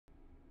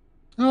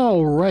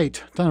All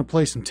right, time to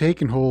play some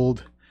Take and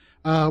Hold.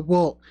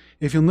 Well,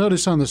 if you'll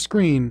notice on the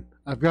screen,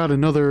 I've got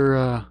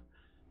another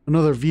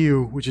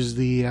view, which is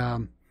the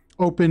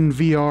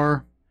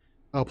OpenVR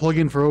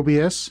plugin for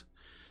OBS.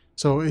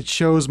 So it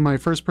shows my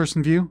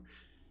first-person view,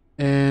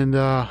 and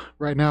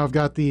right now I've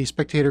got the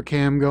Spectator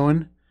cam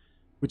going,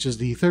 which is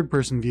the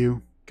third-person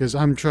view, because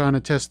I'm trying to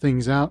test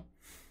things out.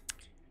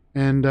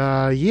 And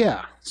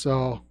yeah,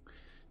 so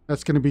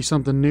that's going to be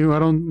something new. I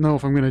don't know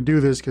if I'm going to do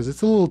this because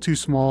it's a little too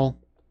small,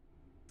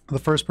 the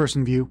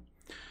first-person view,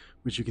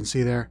 which you can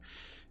see there.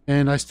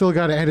 And I still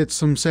got to edit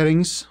some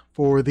settings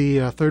for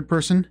the third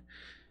person.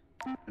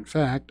 In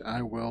fact,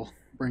 I will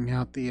bring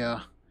out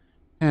the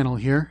panel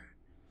here.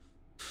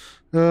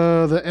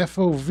 The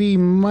FOV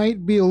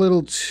might be a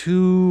little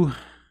too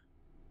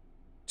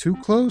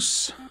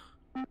close.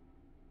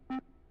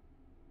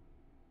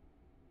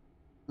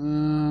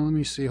 Let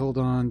me see. Hold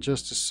on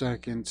just a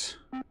second.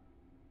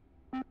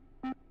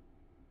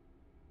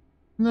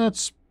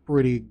 That's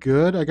pretty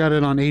good. I got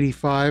it on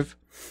 85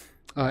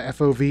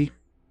 FOV.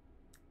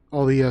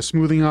 All the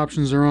smoothing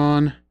options are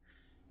on.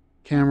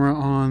 Camera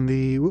on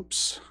the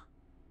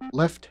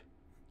left,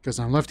 because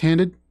I'm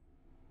left-handed.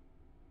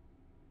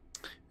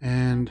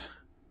 And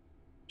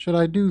should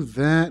I do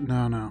that?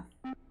 No.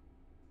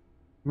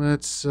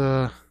 Let's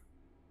go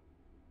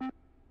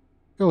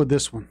with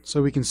this one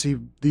so we can see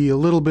a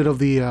little bit of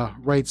the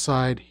right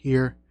side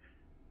here.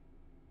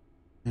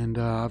 And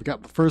I've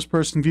got the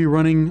first-person view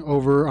running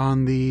over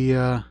on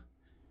the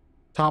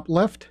top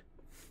left.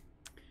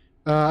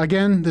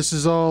 Again, this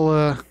is all...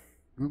 let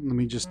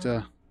me just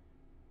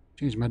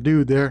change my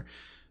dude there.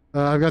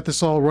 I've got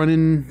this all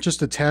running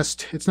just a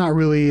test. It's not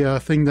really a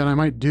thing that I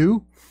might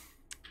do.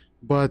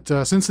 But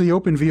since the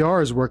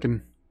OpenVR is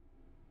working,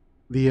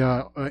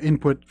 the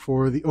input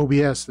for the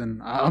OBS,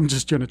 then I'm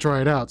just going to try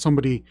it out.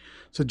 Somebody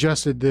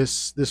suggested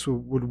this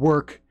would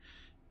work.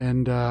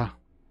 And I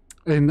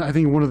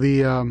think one of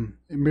the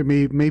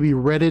maybe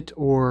Reddit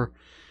or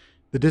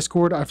the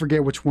Discord, I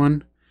forget which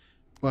one,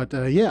 but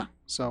yeah,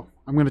 so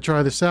I'm going to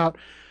try this out.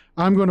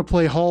 I'm going to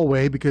play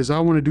hallway because I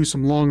want to do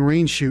some long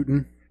range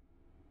shooting.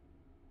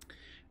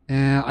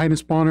 And item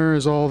spawner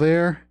is all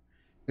there,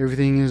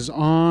 everything is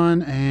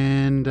on,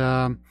 and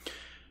I'm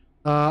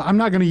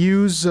not going to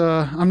use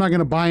I'm not going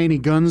to buy any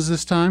guns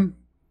this time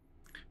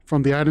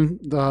from the item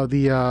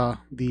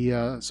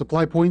the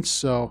supply points,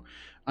 so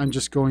I'm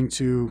just going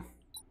to,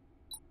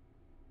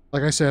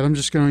 like I said, I'm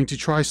just going to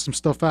try some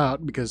stuff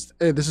out because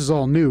this is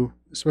all new,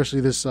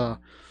 especially this the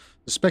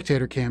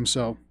Spectator cam.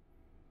 So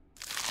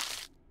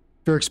if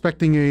you're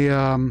expecting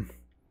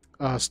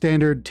a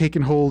standard take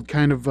and hold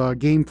kind of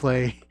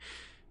gameplay,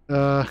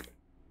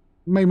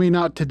 maybe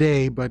not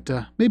today, but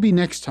maybe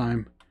next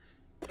time.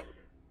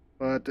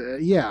 But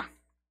yeah,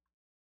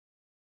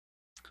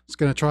 it's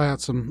gonna try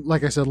out some,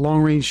 like I said,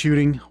 long range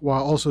shooting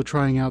while also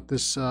trying out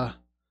this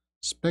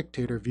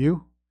Spectator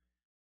view.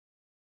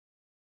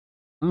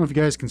 I don't know if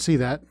you guys can see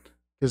that,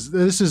 because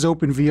this is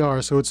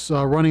OpenVR, so it's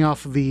running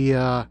off of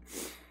the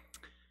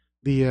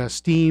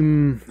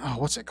Steam. Oh,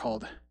 what's it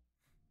called?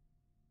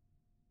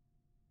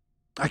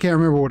 I can't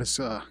remember what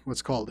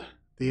it's called.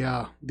 The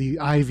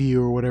iView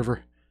or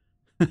whatever.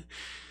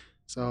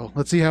 So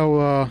let's see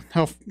how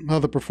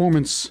the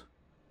performance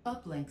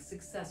Uplink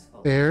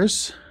successful.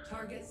 fares.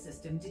 Target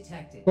system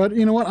detected. But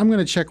you know what? I'm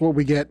gonna check what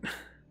we get.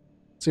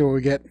 See what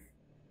we get.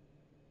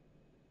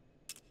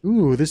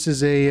 Ooh, this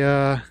is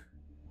a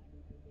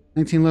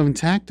 1911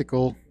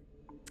 tactical.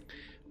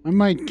 I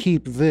might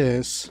keep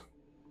this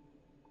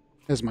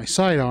as my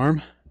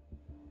sidearm.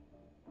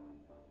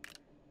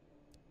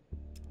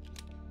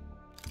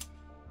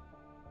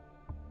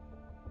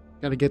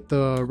 Gotta get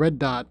the red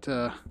dot.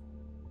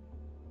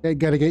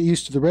 Gotta get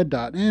used to the red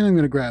dot. And I'm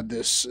gonna grab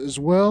this as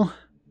well.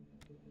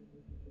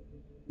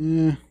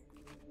 Yeah.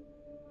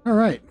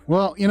 Alright.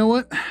 Well, you know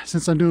what?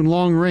 Since I'm doing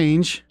long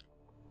range,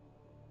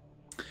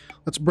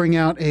 let's bring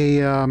out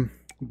a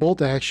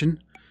bolt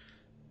action.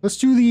 Let's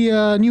do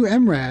the new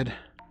MRAD.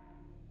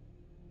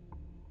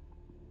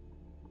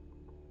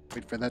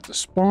 Wait for that to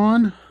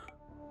spawn.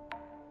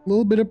 A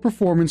little bit of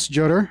performance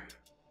judder.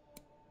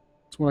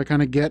 That's what I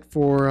kind of get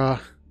for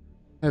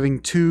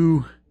having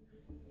two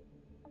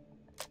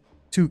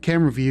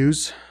camera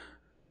views.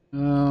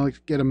 Let's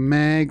get a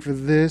mag for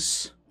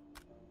this.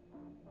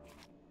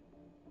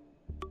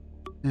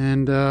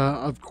 And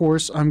of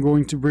course, I'm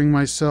going to bring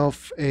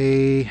myself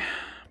a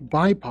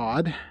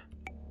bipod.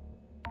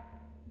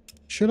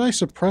 Should I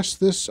suppress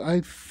this?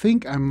 I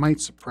think I might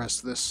suppress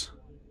this.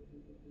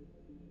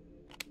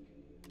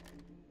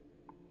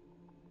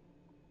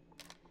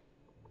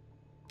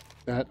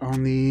 That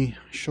on the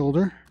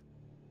shoulder.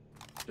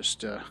 Just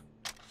take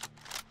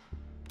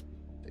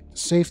the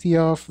safety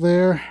off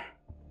there.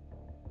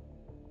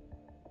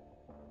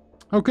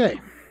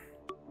 Okay.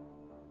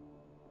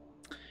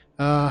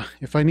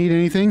 If I need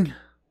anything,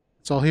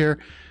 it's all here.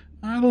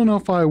 I don't know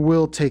if I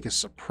will take a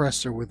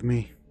suppressor with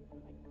me.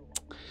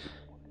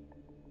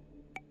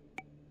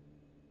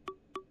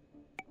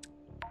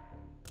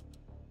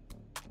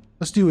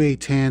 Let's do a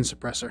tan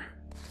suppressor.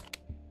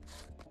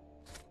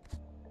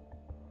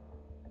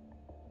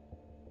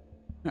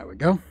 There we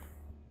go.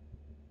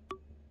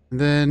 And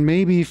then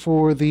maybe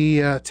for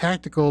the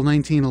tactical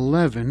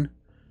 1911,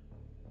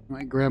 I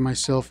might grab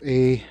myself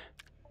a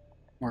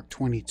Mark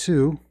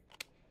 22.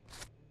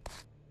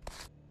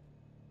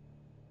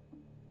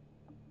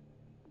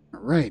 All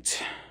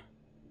right.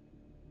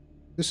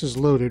 This is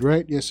loaded,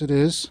 right? Yes, it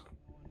is.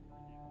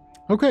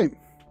 Okay.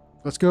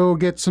 Let's go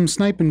get some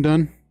sniping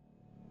done.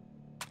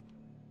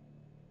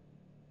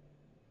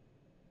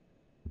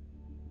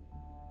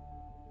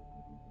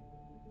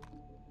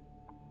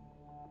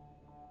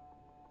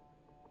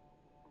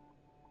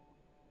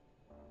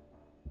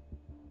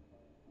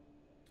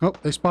 Oh,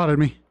 they spotted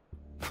me.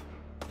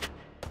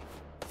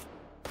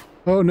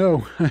 Oh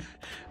no, I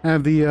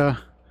have the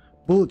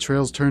bullet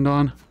trails turned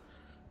on.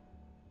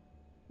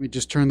 Let me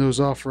just turn those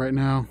off right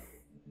now.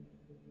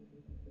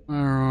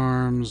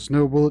 Firearms,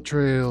 no bullet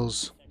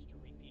trails.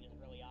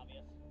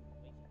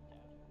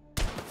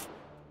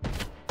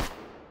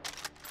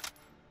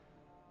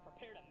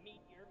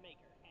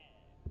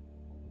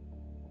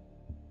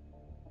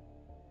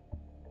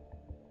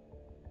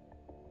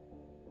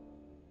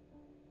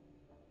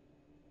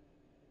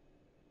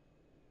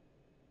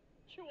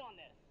 Chew on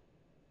this.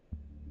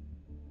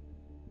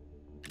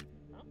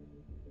 Huh? I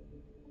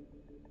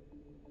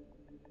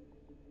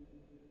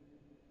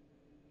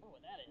don't know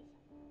what that is.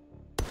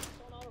 What's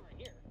going on over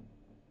here?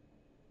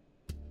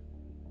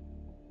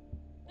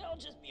 It'll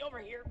just be over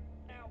here.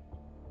 Ow.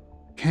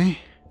 Okay.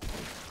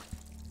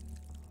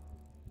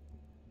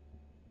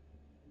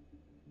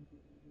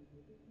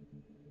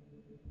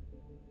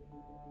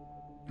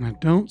 I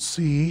don't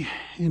see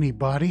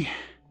anybody.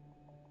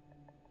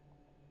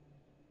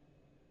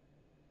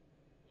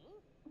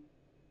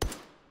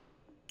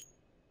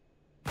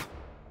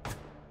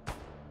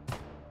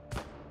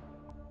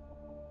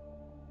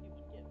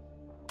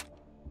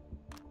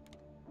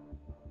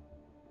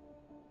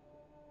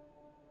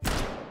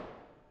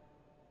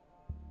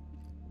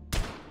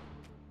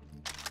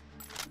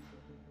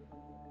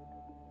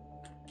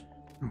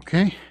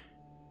 Okay.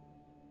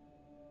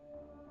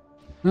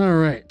 All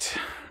right.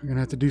 I'm gonna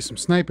have to do some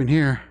sniping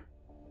here.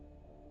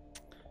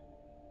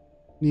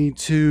 Need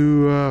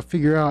to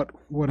figure out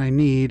what I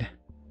need.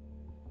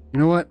 You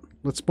know what?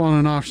 Let's spawn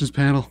an options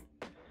panel.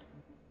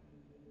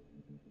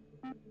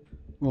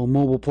 Little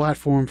mobile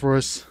platform for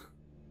us.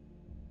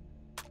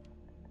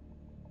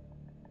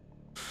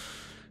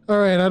 All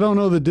right. I don't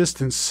know the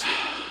distance,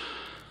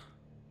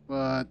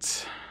 but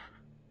let's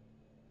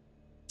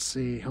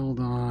see. Hold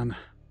on.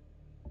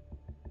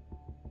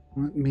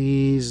 Let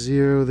me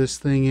zero this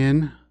thing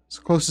in as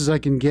close as I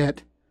can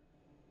get.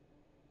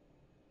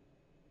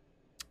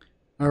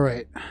 All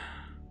right.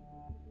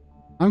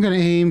 I'm going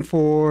to aim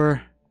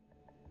for...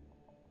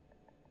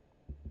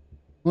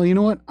 Well, you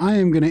know what? I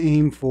am going to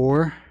aim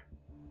for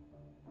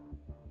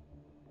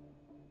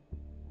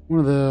one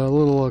of the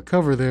little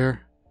cover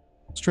there.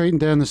 Straighten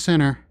down the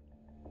center.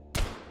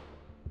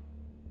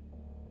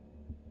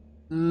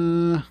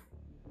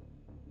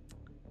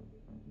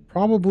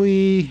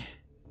 Probably...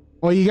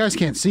 Well, you guys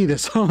can't see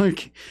this. I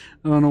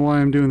don't know why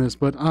I'm doing this,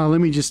 but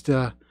let me just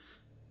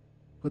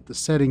put the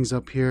settings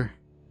up here.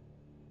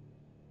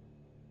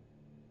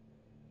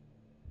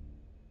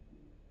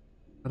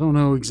 I don't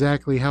know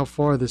exactly how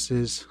far this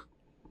is,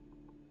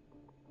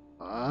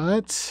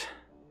 but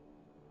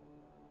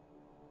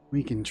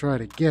we can try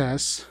to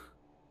guess.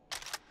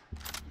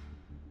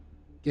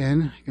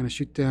 Again, I'm going to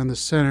shoot down the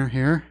center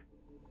here.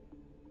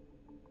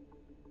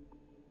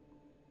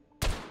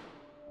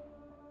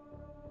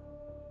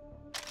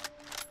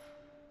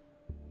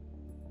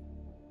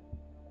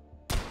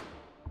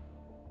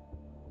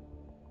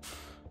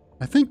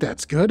 I think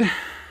that's good.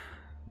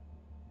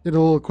 Did a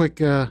little quick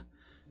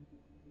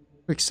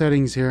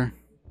settings here.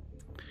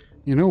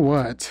 You know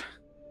what?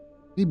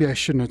 Maybe I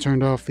shouldn't have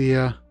turned off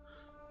the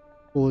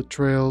bullet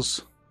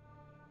trails.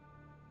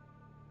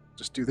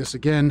 Just do this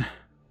again.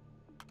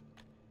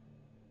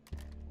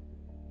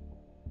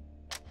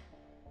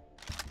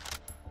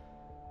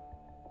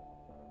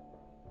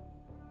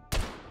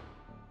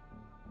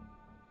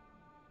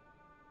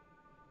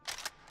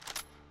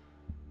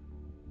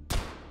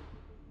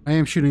 I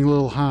am shooting a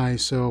little high,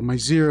 so my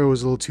zero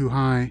is a little too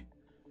high.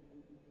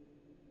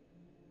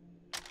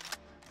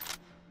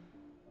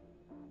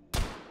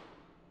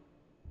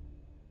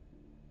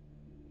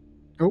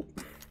 Oh.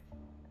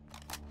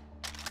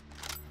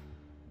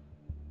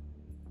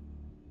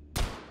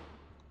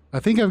 I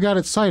think I've got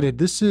it sighted.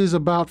 This is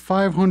about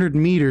 500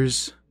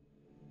 meters.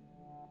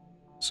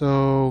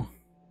 So,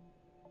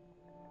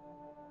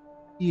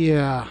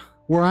 yeah.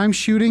 Where I'm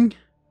shooting,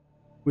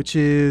 which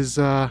is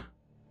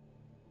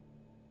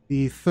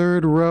the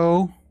third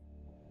row.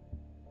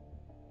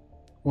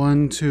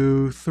 1,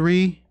 2,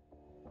 3.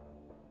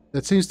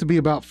 That seems to be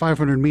about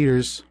 500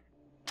 meters.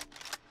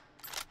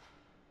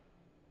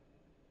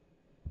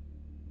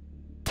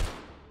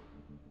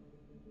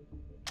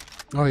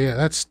 Oh yeah,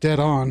 that's dead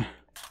on.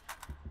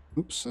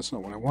 Oops, that's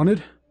not what I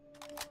wanted.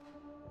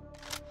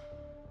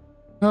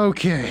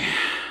 Okay.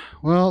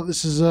 Well,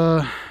 this is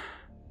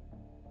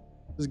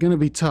gonna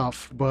be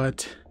tough,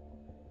 but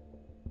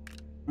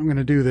I'm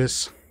gonna do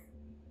this.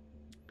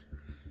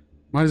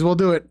 Might as well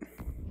do it.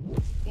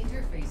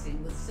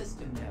 Interfacing with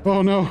system nodes.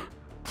 Oh no.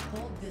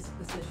 Hold this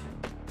position.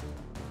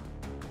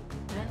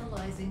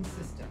 Analyzing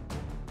system.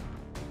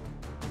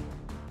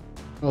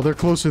 Oh, they're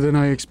closer than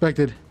I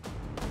expected.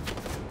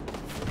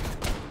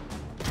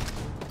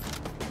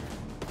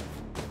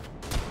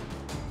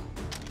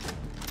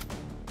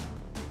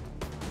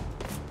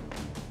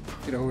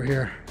 Get over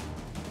here.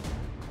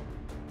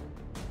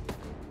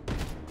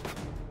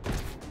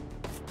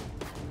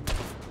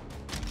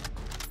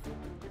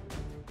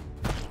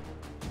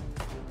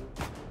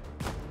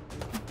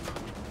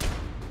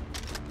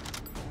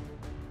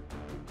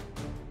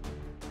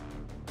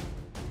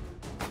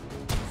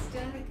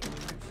 Static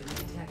encryption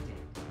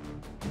detected.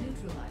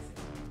 Neutralizing.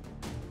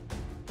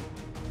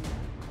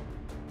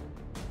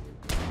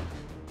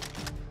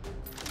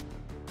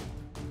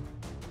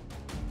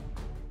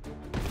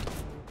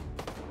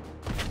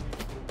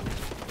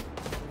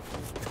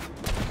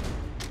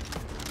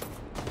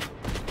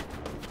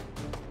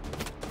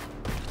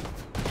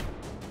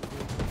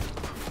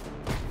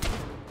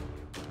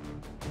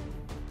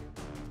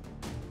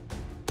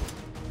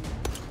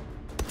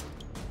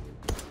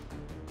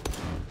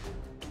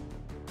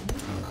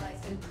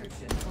 Neutralize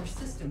encryption or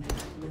system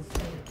hack will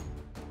fail.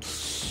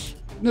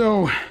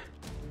 No.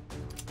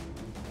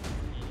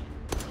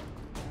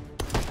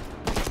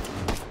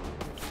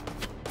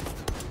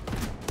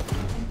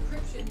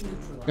 Encryption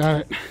neutralized.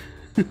 Got it.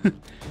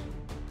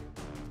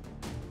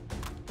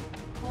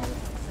 All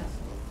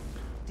successful.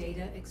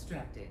 Data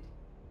extracted.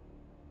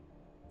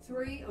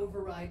 3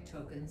 override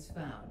tokens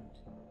found.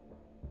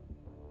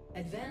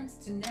 Advance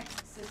to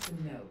next system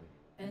node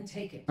and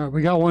take it. All right,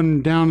 we got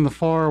one down in the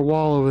far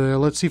wall over there.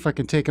 Let's see if I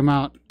can take him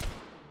out.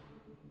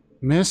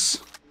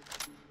 Miss.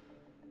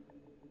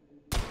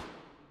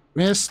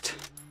 Missed.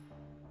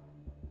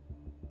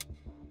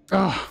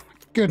 Oh, my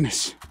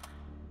goodness.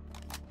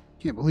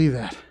 Can't believe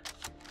that.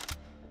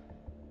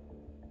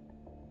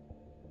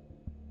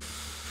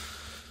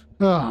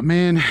 Oh,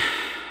 man.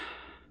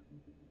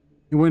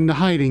 He went into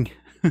hiding.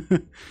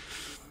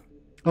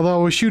 Although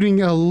I was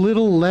shooting a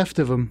little left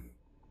of him.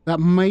 That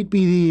might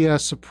be the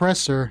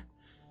suppressor,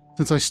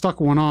 since I stuck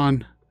one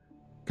on.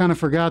 Kind of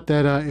forgot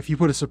that if you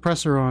put a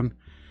suppressor on,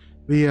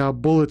 the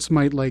bullets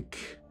might,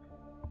 like...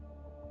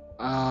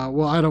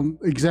 well, I don't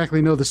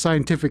exactly know the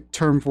scientific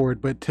term for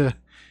it, but...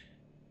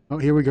 oh,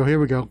 here we go, here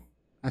we go.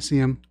 I see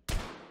him.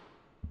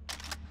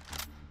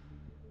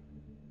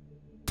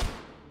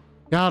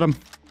 Got him.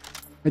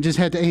 I just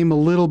had to aim a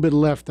little bit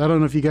left. I don't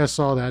know if you guys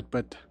saw that,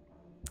 but...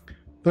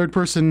 third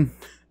person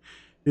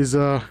is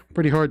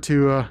pretty hard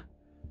to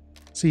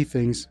see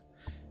things.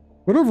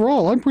 But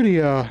overall, I'm pretty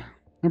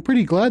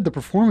glad the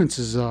performance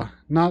is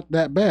not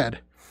that bad.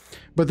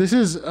 But this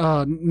is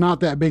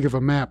not that big of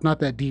a map, not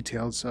that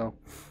detailed, so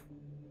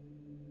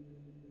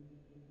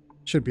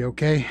should be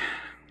okay.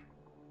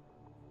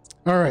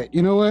 All right,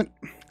 you know what?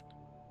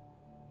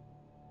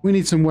 We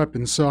need some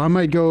weapons, so I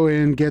might go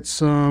and get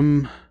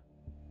some.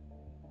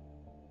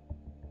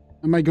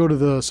 I might go to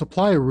the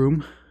supply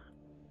room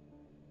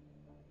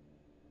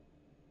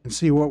and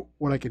see what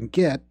I can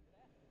get.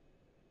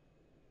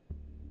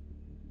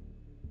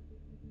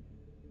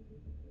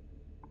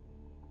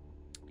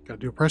 Gotta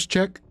do a press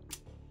check.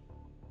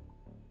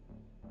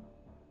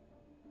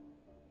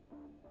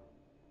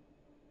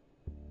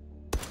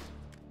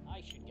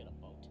 I should get a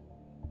boat.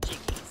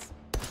 Jeez.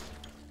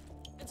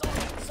 It's all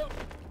right, so...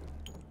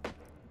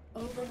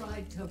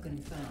 Override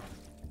token found.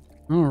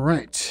 All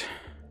right.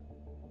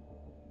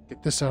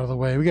 Get this out of the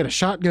way. We got a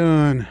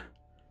shotgun.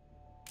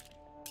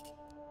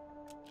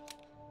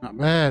 Not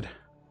bad.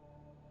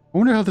 I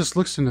wonder how this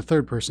looks in the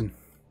third person.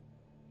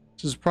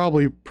 This is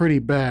probably pretty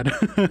bad.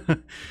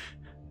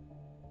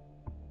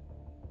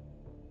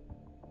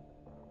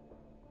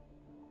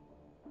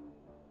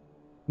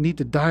 Need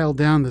to dial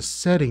down the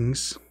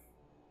settings.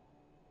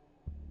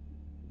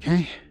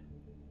 Okay.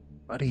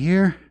 Buddy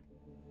here.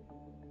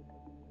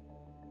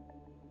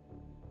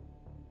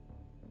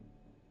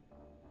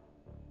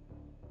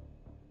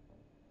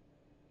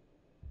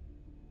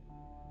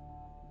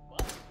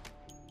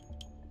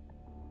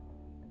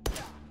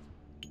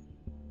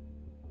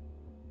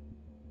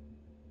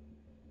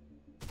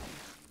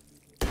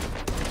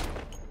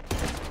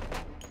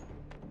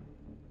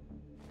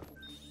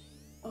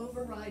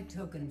 Override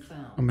token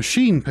found. A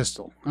machine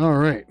pistol. All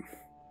right.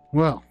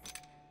 Well.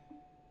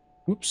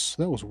 Whoops,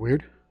 that was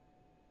weird.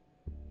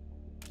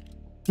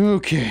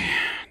 Okay.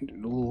 Do a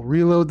little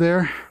reload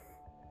there.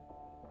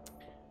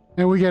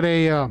 And we got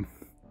a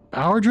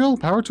power drill?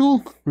 Power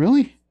tool?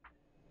 Really?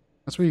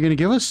 That's what you're going to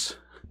give us?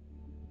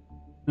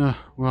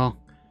 Well.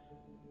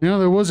 You know,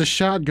 there was a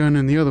shotgun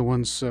in the other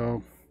one,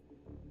 so...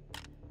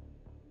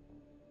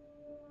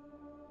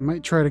 I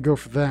might try to go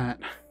for that.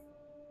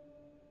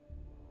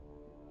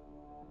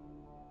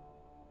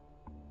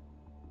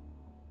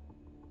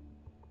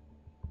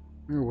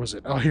 Where was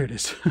it? Oh, here it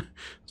is. I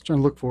was trying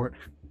to look for it.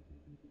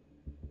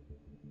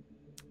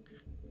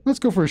 Let's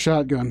go for a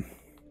shotgun.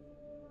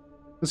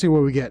 Let's see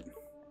what we get.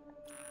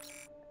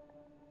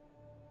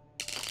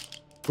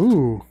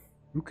 Ooh,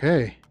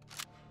 okay.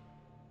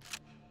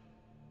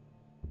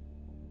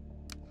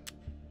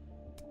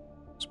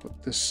 Let's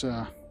put this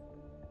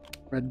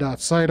red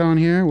dot sight on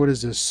here. What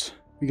is this?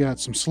 We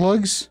got some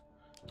slugs.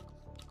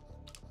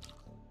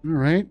 All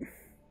right,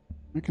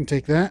 I can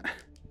take that.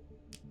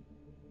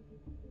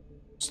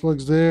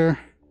 Slugs there.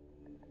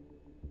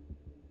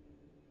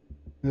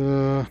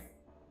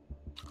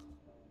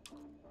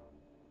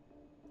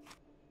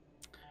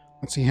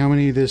 Let's see, how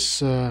many this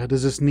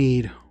does this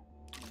need?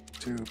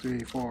 2,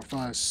 3, 4,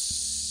 5,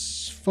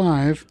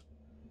 5.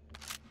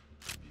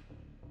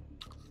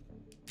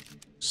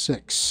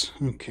 6.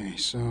 Okay,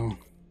 so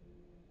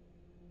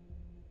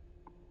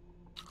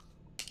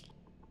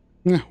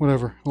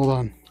whatever. Hold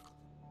on.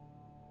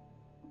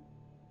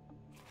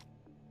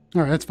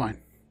 All right, that's fine.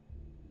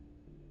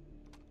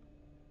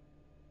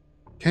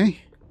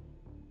 Okay,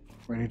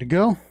 ready to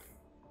go.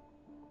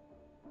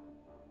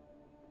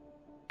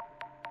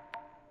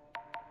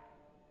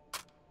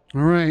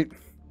 All right,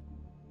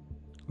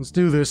 let's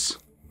do this.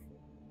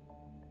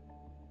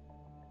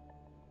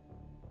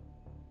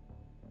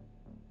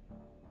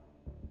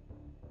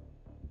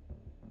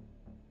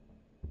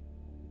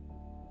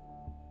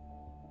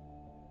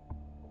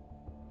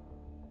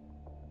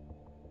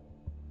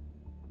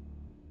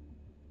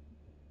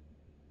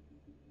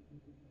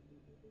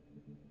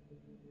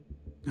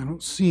 I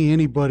don't see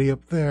anybody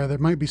up there. There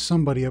might be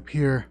somebody up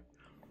here.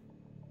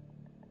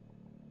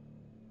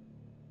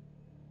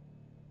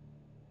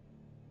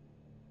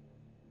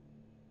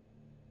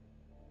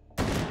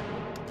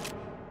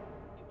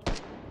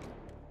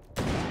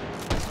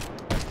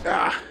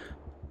 Ah!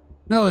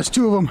 No, there's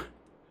 2 of them.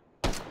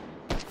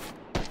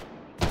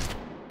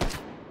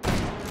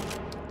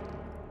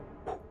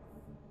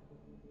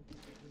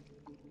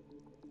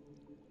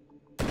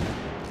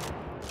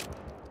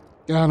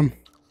 Got him.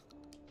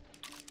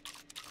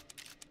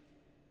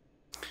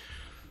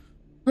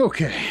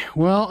 Okay,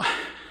 well,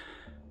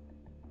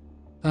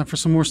 time for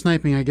some more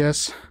sniping, I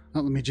guess.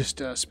 Let me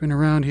just spin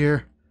around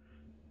here.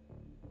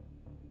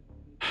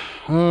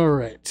 All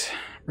right,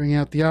 bring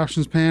out the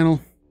options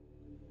panel.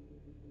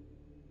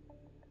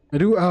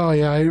 Oh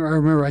yeah, I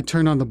remember I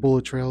turned on the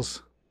bullet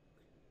trails.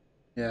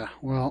 Yeah,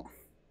 well,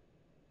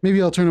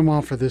 maybe I'll turn them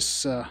off for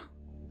this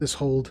this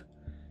hold.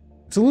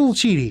 It's a little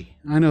cheaty,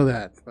 I know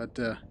that, but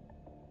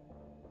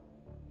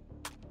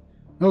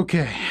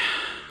okay.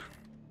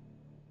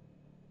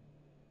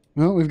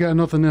 Well, we've got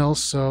nothing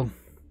else, so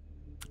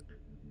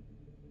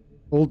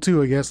hold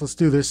 2, I guess. Let's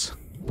do this.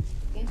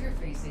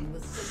 Interfacing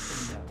with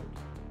system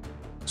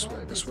node. This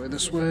way, this way,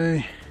 this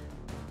way.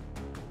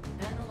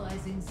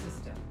 Analyzing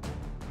system.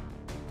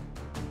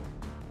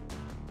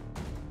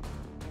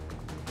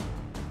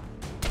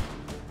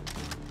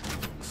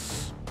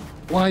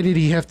 Why did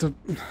he have to...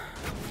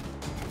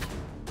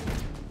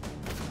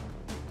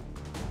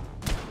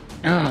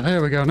 Ah,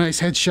 there we go. Nice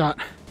headshot.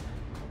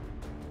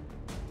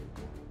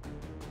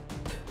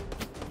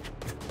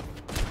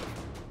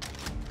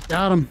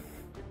 Got him.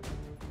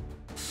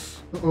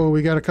 Uh-oh,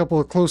 we got a couple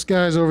of close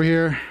guys over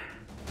here.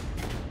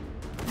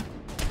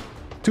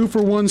 2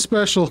 for 1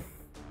 special.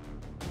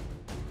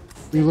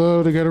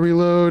 Reload, I gotta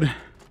reload.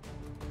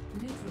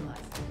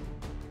 Neutralized.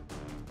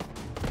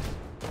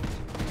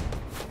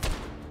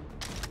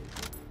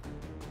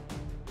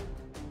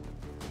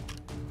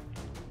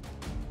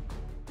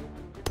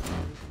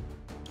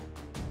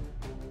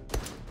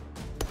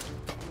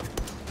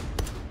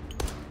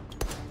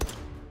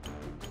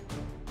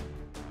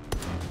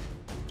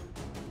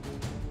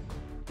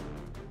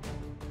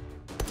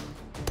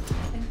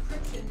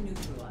 Encryption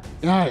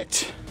neutralized. Got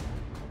it.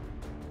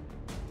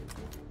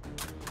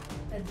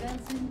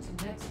 Advancing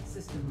to next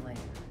system layer.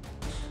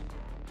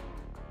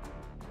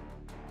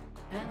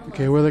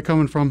 Okay, where are they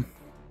coming from?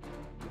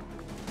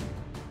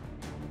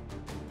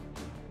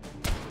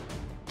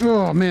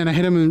 Oh man, I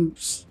hit him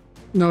and...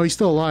 No, he's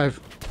still alive.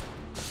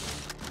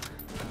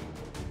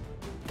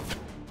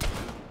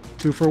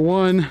 2 for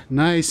 1.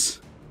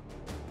 Nice.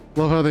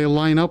 Love how they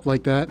line up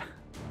like that.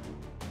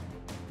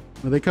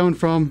 Where are they coming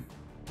from?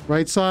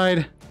 Right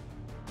side.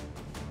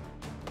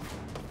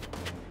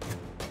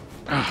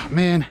 Ah,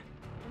 man.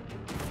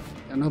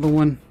 Another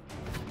one.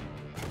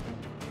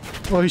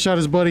 Oh, he shot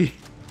his buddy.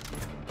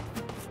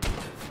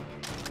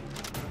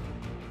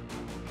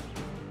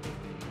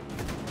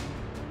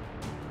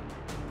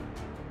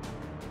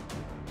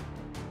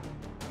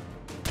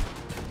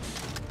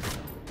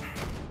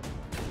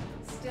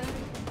 Static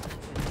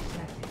encryption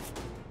detected.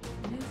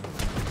 Neutralized.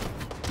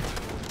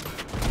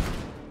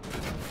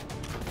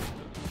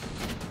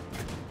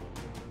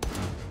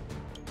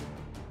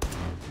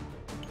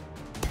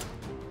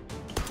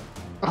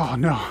 Oh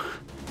no.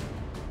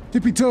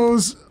 Tippy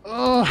toes.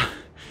 Oh.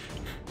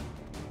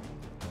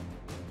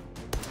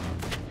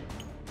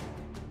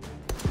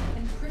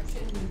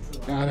 Encryption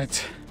neutralized. Got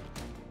it.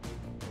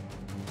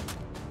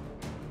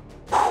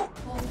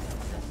 Hold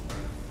successful.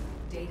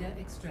 Data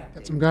extracted.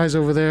 Got some guys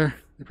over there.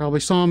 They probably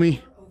saw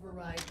me.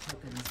 Override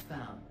tokens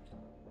found.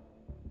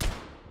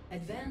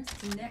 Advance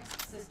to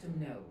next system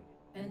node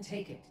and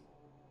take it.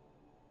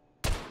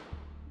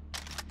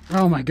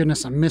 Oh my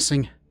goodness, I'm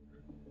missing.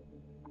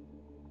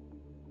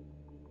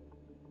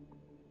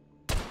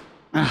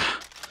 Ah.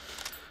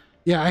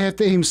 Yeah, I have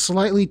to aim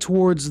slightly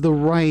towards the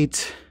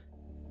right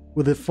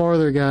with it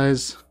farther,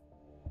 guys.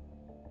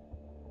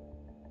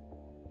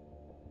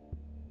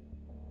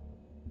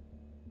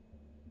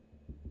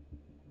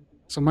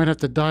 So I might have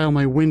to dial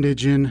my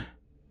windage in.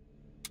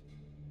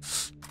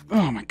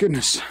 Oh my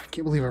goodness, I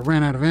can't believe I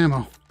ran out of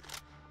ammo.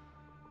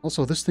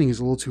 Also, this thing is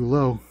a little too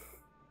low.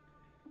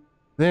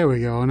 There we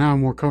go, now I'm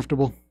more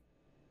comfortable.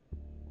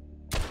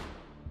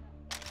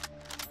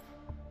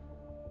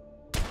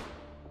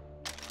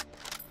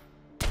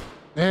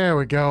 There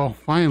we go,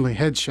 finally,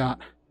 headshot.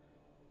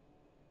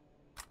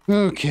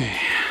 Okay.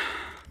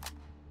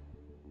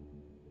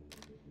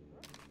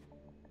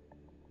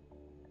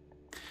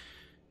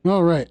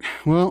 All right,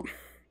 well,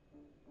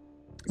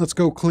 let's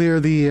go clear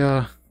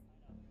the,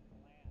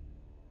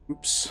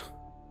 oops.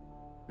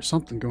 There's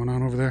something going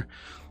on over there.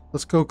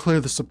 Let's go clear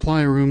the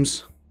supply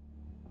rooms.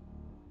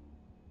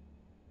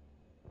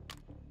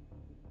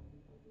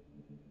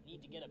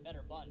 Need to get a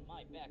better button.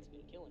 My back's been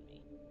killing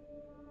me.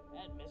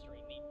 That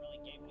mystery meat really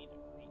gave me the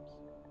creeps.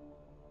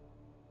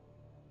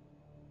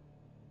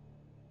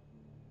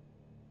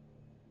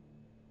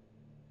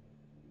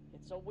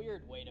 It's a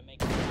weird way to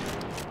make it.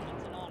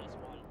 It's an honest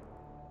one.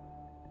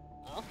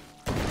 Huh?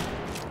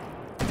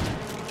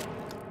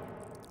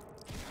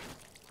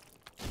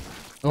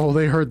 Oh,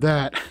 they heard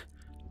that.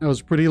 That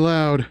was pretty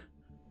loud.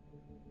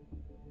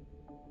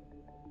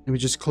 Let me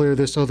just clear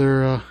this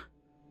other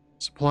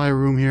supply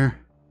room here.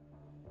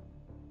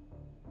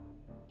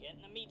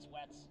 Getting the meat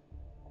sweats.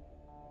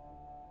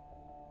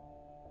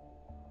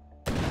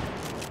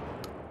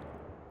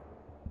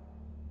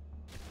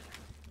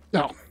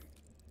 Oh.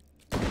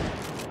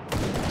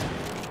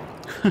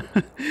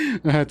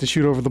 I had to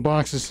shoot over the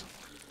boxes.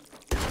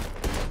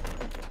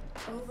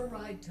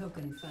 Override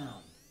token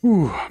found.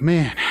 Ooh,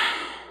 man.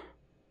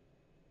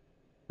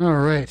 All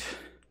right.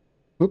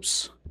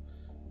 Whoops.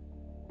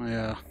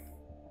 My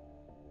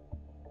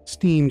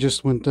Steam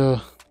just went a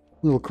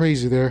little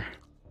crazy there.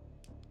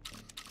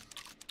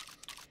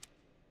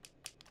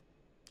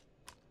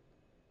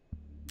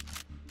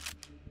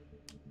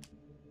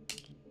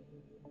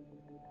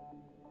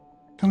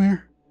 Come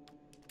here.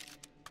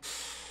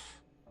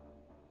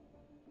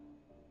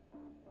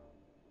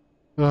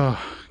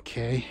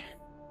 Okay.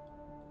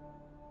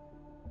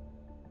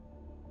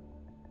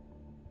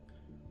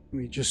 Let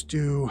me just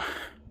do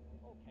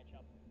Oh, catch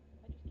up.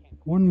 I just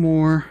can't. one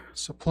more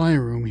supply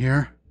room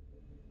here.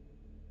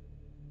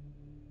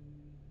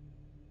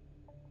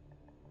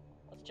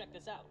 Let's check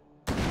this out.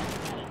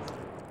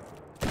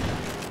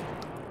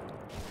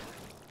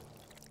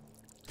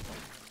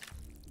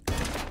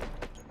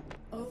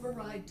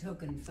 Override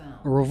token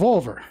found. A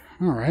revolver.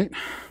 All right.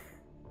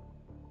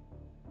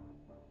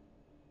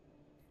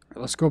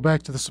 Let's go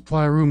back to the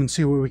supply room and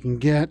see what we can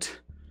get.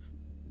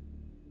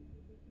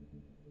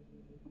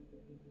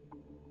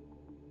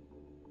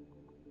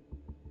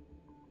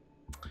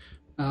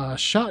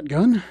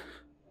 Shotgun.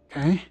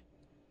 Okay.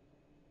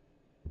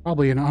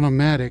 Probably an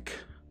automatic.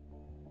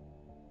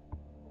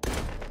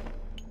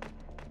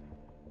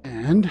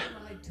 And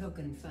Override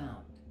token found.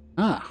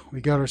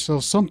 we got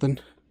ourselves something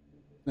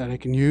that I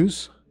can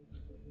use.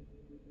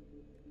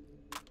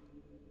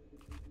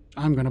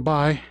 I'm gonna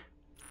buy.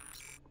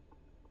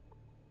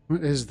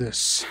 What is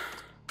this?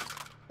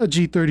 A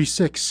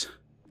G36.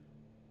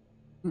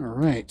 All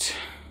right.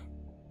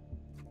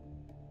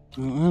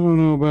 Well, I don't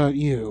know about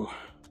you,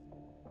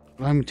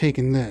 but I'm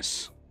taking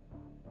this.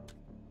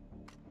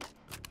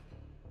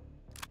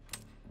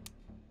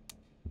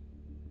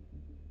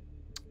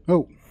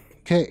 Oh,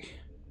 okay.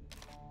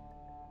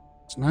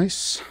 It's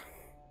nice.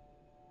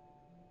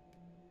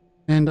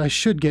 And I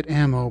should get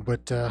ammo,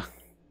 but,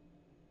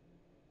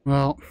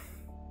 well...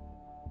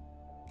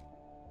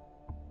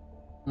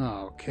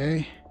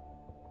 Okay.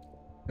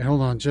 Wait,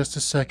 hold on just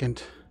a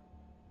second.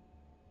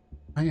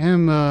 I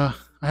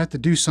have to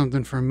do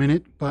something for a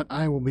minute, but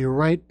I will be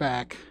right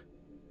back.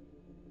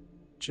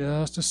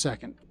 Just a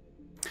second.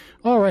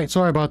 Alright,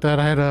 sorry about that.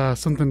 I had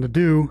something to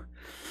do.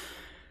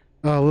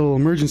 A little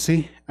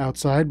emergency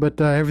outside, but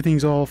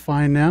everything's all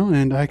fine now,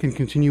 and I can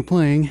continue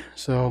playing.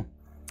 So,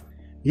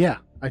 yeah,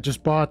 I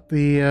just bought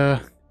the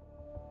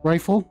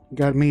rifle.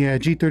 Got me a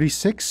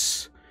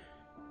G36,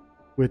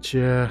 which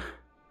is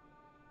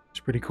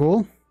pretty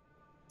cool.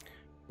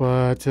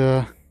 But,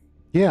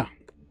 yeah.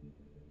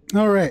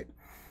 Alright.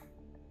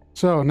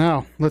 So,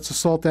 now, let's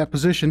assault that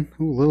position.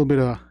 Ooh, a little bit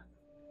of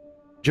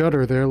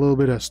judder there, a little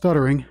bit of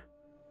stuttering.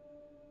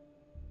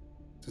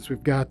 Since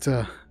we've got,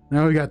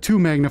 now we got two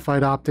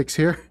magnified optics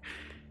here.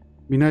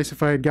 Be nice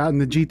if I had gotten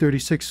the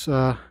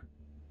G36,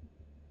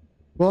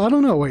 well, I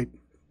don't know, wait.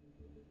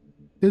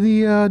 Did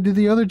the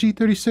other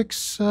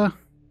G36,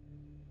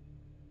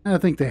 I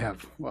think they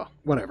have. Well,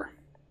 whatever.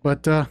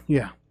 But,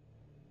 yeah.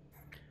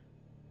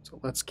 So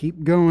let's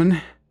keep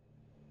going.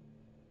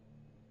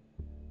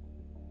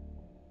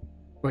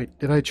 Wait,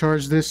 did I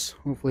charge this?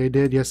 Hopefully I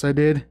did. Yes, I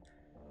did.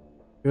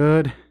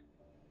 Good.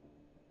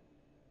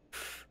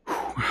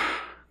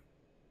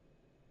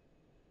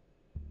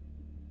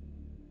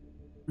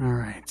 All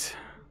right.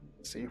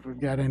 Let's see if we've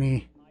got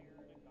any.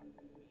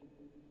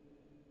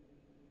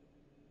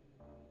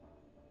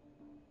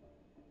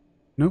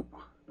 Nope.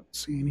 Don't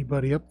see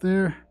anybody up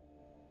there.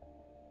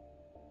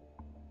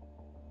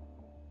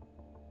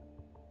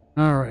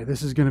 All right.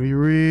 This is going to be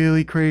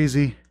really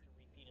crazy.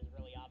 Repeat is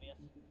really obvious.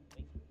 At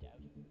least in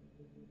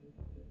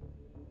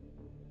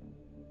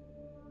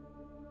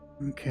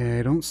doubt. Okay.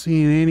 I don't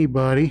see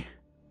anybody.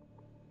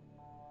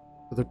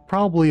 But they're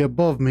probably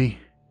above me.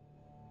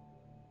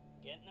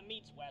 Getting the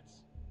meat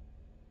sweats.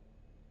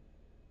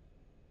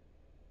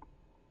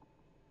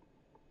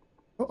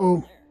 Uh-oh.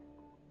 There.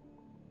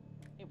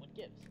 Hey, what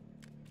gives?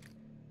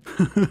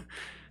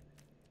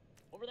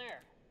 Over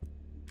there.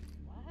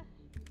 What?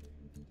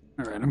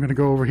 All right. I'm going to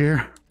go over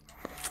here.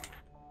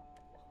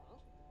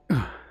 Hey,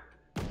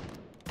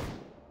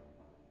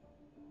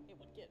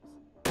 what gives?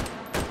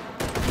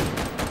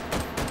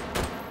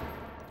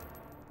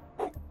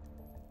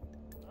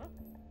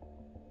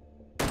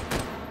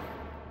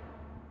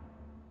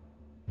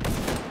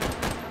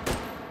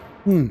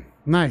 Huh?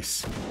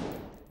 Nice.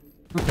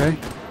 Okay.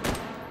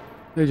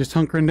 They're just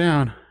hunkering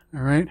down.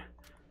 All right.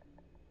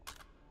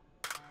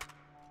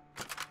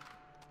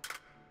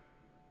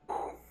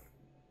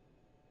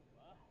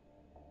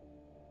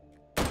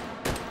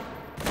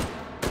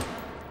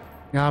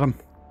 Got him.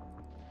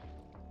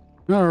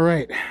 All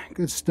right.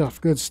 Good stuff.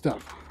 Good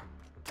stuff.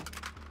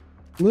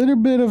 Little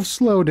bit of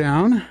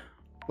slowdown,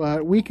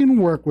 but we can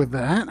work with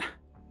that.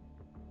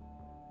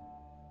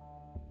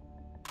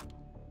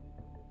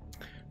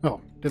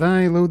 Oh, did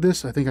I load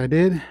this? I think I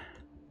did.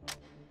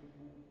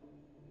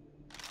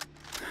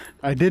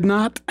 I did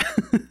not.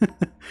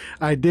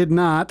 I did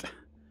not.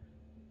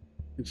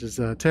 Which is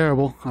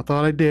terrible. I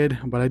thought I did,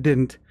 but I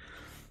didn't.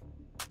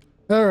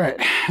 All right.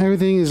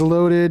 Everything is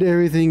loaded.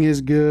 Everything is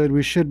good.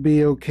 We should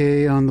be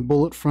okay on the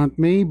bullet front.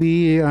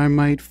 Maybe I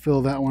might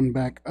fill that one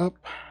back up.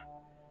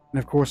 And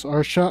of course,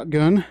 our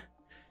shotgun.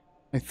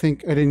 I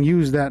think I didn't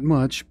use that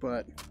much,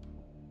 but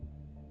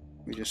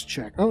let me just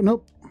check. Oh,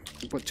 nope.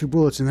 I put 2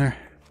 bullets in there.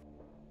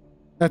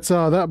 That's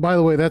that, by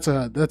the way, that's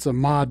a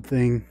mod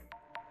thing.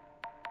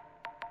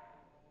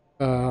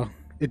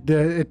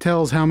 It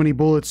tells how many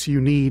bullets you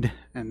need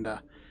and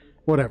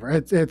whatever.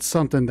 It's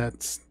something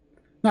that's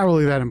not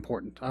really that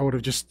important. I would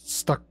have just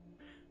stuck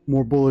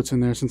more bullets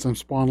in there since I'm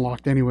spawn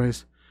locked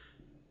anyways.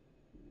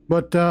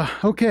 But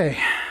okay.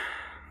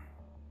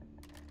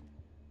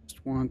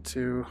 Just want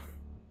to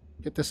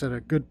get this at a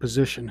good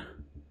position.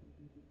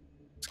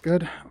 It's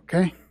good.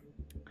 Okay.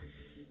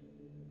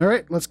 All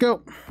right, let's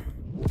go.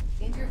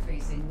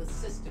 Interfacing with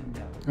system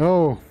node.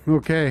 Oh,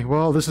 okay.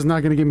 Well, this is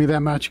not going to give me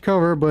that much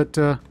cover, but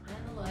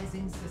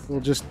Analyzing system. we'll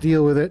just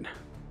deal with it.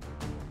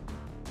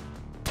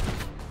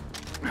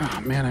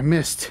 Oh man, I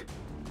missed.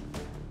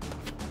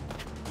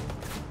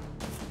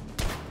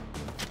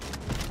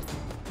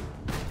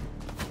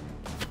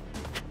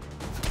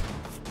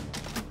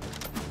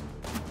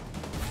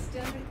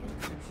 Static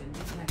encryption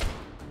detected.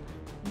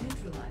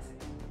 Neutralizing.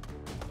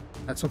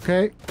 That's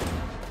okay.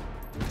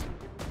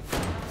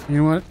 You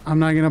know what? I'm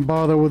not going to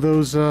bother with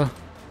those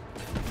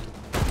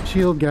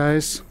shield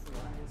guys.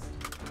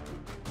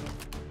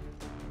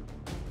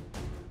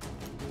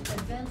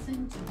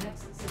 Advancing to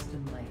next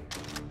system layer.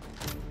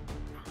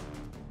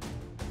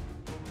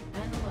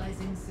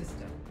 Analyzing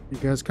system. You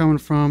guys coming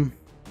from?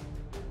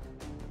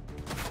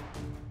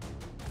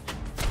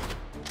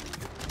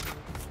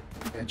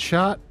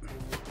 Headshot.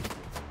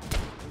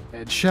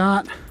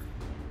 Headshot.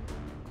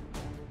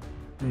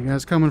 Where you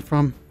guys coming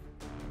from?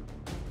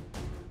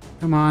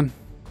 Come on.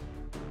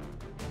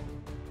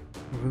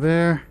 Over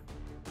there.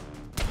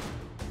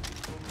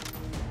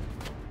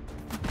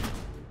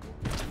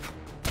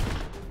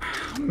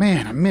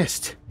 Man, I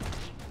missed.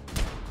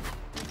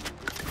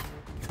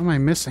 What am I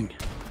missing?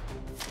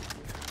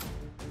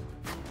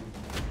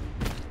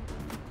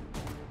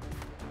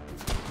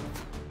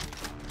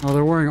 Oh,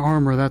 they're wearing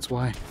armor, that's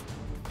why.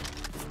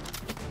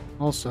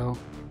 Also.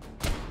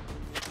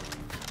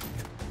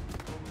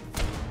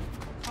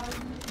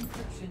 Hardened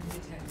encryption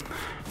detected.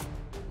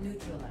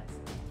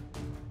 Neutralizing.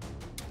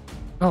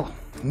 Oh,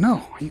 no.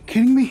 Are you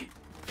kidding me?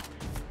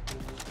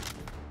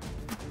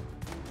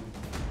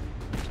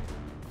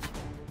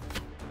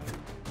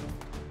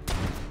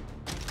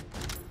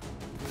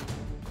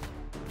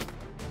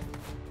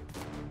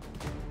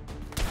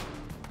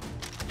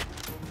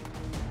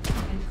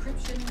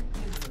 Encryption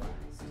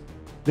neutralized.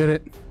 Did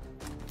it.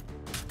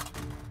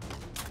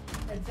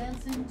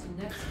 Advancing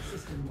to next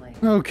system layer.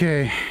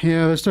 Okay.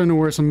 Yeah, they're starting to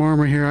wear some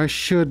armor here. I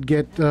should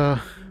get,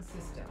 System.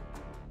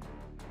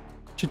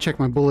 should check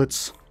my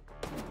bullets.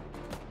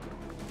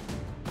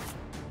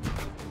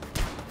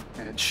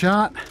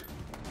 Headshot.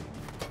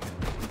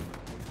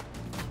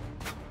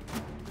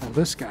 Oh,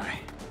 this guy.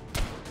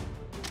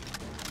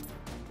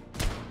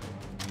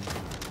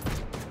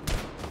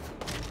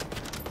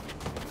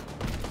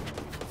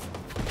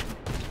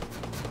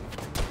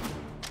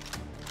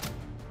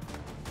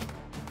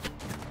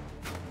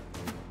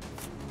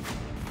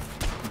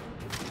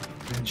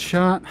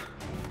 Headshot.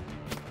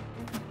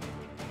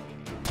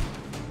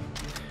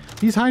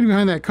 He's hiding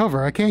behind that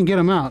cover. I can't get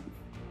him out.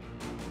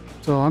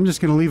 So I'm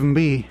just gonna leave him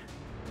be.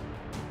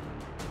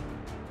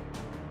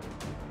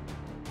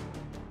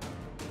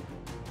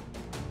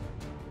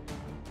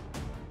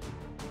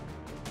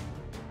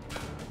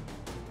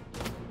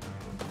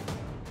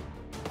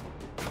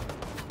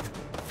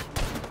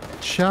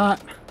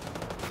 Shot.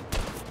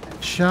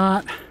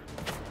 Shot.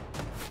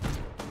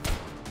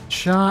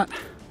 Shot.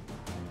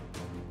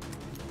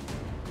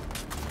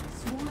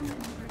 Swarm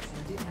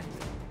encryption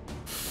detected.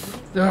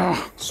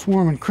 Oh,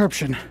 swarm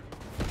encryption.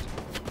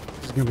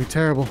 This is gonna be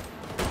terrible.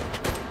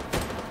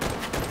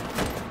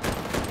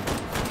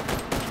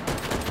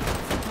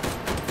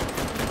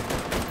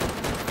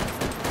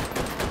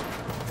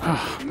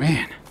 Oh,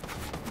 man.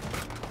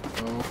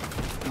 Oh,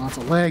 lots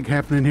of lag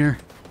happening here.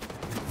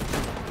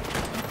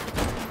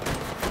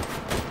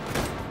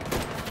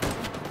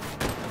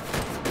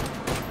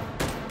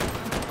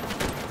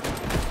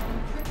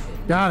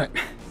 Got it.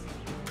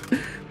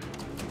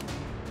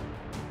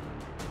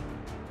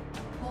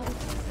 Hold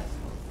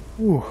successful.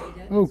 Ooh,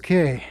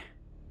 okay.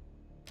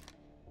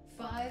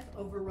 5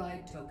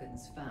 override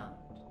tokens found.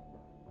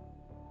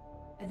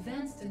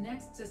 Advance to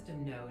next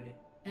system node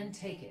and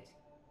take it.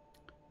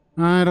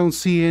 I don't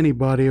see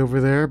anybody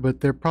over there,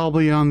 but they're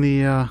probably on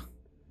the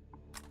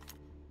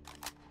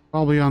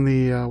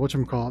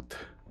whatchamacallit,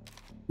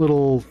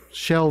 little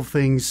shell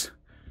things.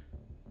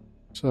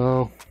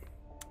 So,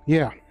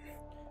 yeah.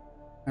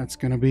 That's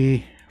gonna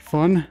be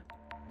fun.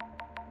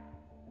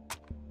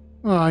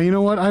 You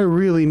know what? I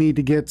really need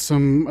to get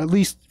some, at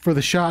least for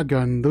the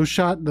shotgun. The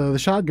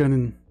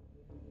shotgun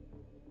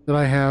that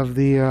I have,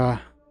 the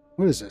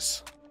what is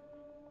this?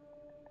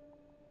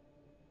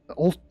 The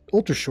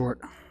ultra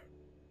short.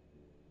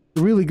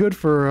 Really good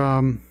for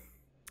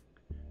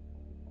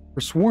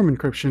swarm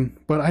encryption,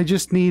 but I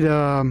just need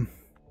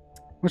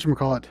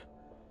whatchamacallit?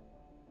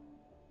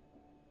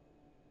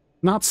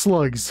 Not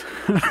slugs.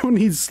 I don't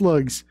need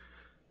slugs.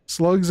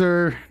 Slugs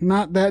are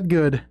not that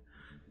good.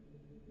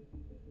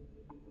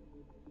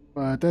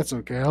 But that's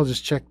okay. I'll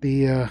just check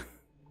the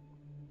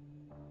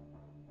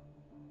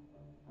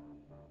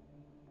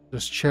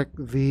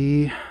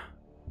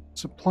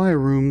supply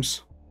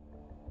rooms.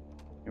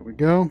 Here we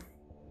go.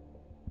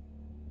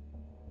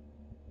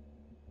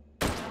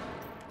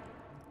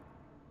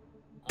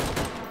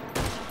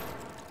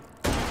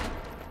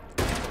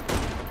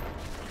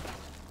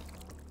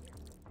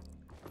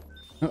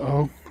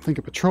 Uh-oh. I think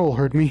a patrol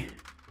heard me.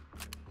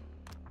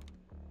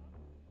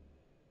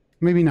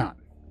 Maybe not.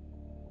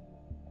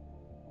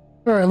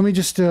 Alright, let me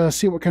just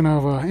see what kind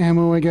of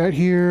ammo I got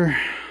here.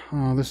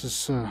 This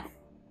is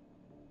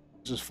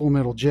Full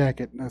Metal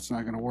Jacket. That's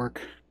not going to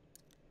work.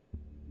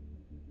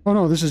 Oh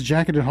no, this is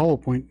Jacketed Hollow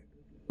Point.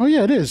 Oh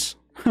yeah, it is.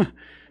 I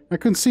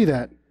couldn't see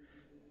that.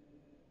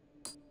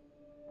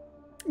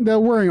 They're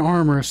wearing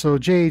armor, so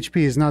JHP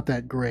is not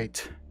that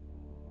great.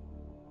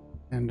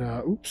 And,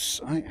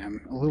 oops, I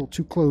am a little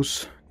too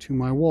close to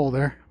my wall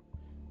there.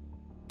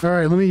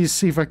 Alright, let me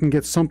see if I can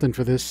get something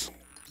for this.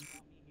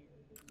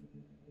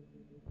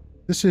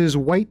 This is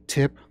White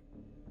Tip.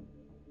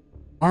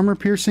 Armor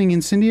Piercing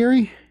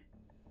Incendiary?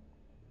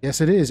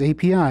 Yes, it is.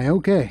 API.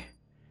 Okay.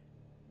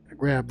 I'll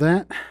grab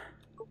that.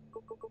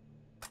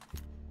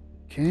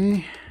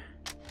 Okay.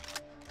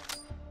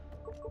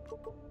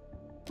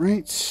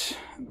 Right.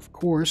 And of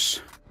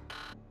course.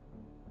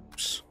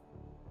 Oops.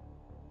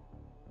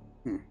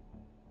 Wait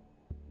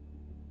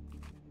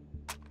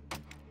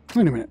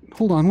a minute.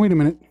 Hold on. Wait a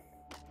minute.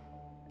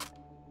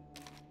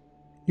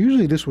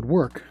 Usually this would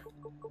work.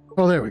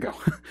 Oh, there we go.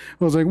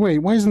 I was like, wait,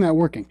 why isn't that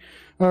working?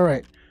 All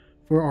right.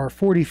 For our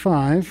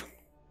 45.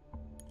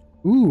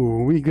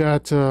 Ooh, we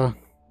got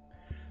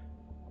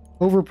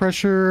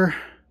overpressure,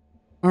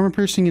 armor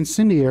piercing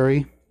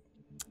incendiary.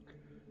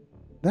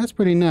 That's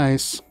pretty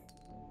nice.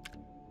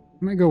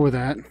 Let me go with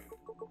that.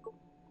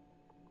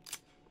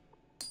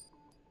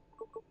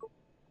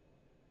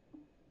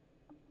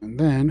 And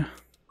then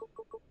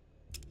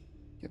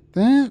get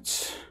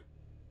that.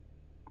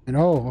 And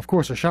oh, of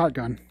course, a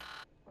shotgun.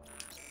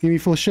 Give me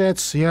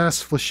flechettes.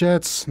 Yes,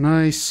 flechettes.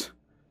 Nice.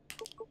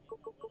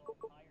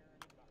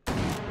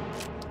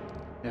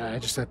 Yeah, I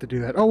just had to do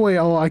that. Oh, wait.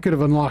 Oh, I could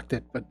have unlocked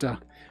it, but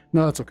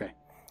no, that's okay.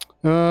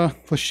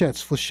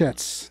 Flechettes.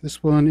 Flechettes.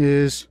 This one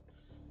is...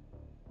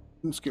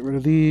 Let's get rid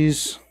of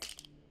these.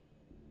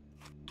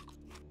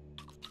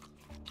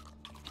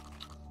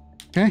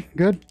 Okay,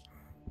 good.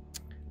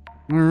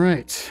 All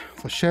right.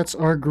 Flechettes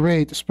are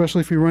great,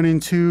 especially if you run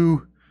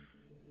into...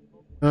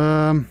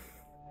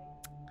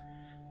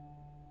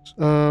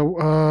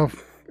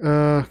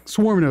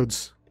 swarm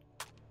nodes.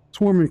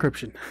 Swarm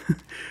encryption.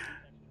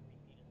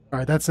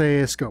 Alright, that's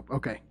a scope.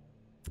 Okay.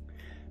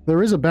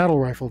 There is a battle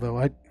rifle, though.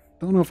 I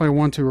don't know if I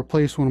want to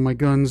replace one of my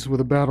guns with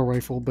a battle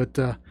rifle, but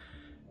I've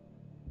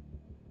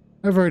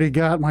already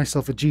got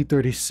myself a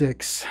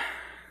G36.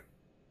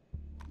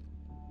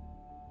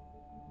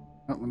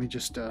 Oh, let me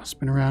just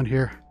spin around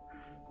here.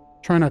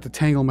 Try not to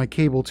tangle my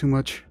cable too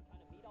much.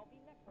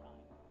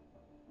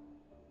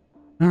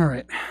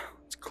 Alright.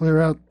 Let's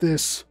clear out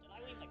this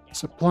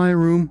supply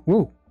room.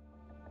 Whoa.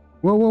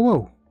 Whoa, whoa,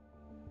 whoa.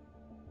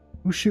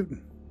 Who's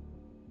shooting?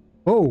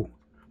 Oh!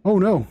 Oh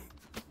no!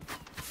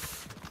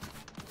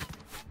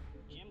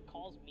 Jim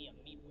calls me a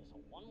meat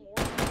whistle. One more.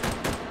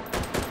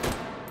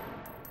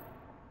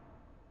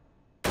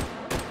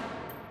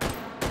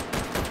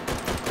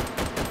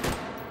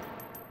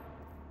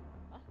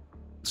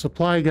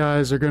 Supply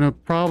guys are gonna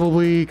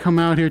probably come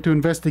out here to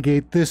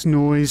investigate this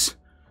noise.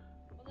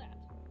 What's that?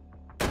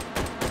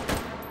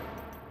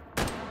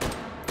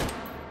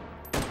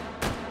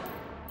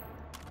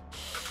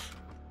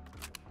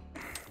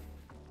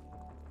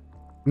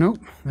 Nope,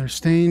 they're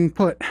staying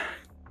put.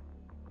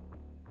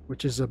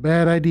 Which is a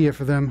bad idea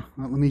for them.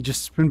 Well, let me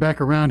just spin back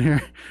around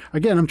here.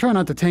 Again, I'm trying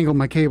not to tangle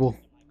my cable.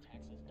 My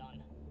tax is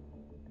done.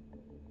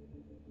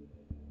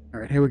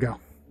 Alright, here we go.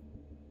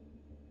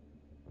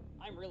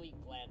 I'm really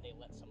glad they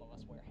let some of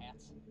us wear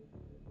hats.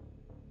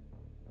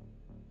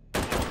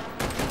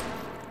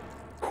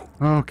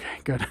 Okay,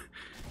 good.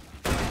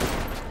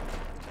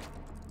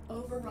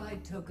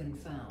 Override token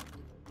found.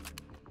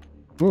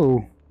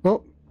 Whoa.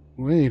 Oh,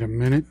 wait a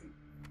minute.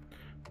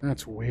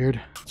 That's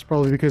weird. It's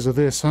probably because of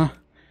this, huh?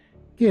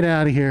 Get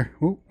out of here.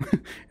 Oh,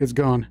 it's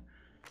gone.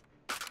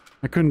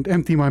 I couldn't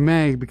empty my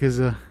mag because,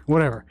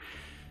 whatever.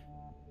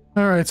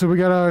 Alright, so we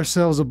got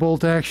ourselves a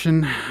bolt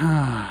action.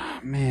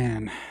 Ah,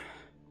 man.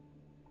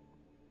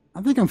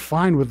 I think I'm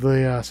fine with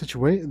the,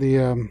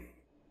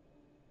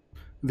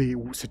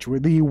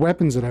 the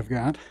weapons that I've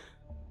got.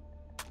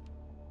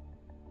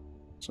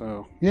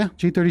 So, yeah,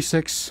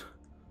 G36,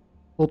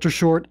 ultra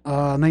short,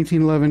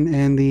 1911,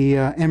 and the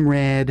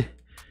MRAD.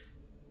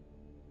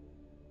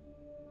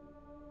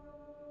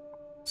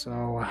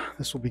 So,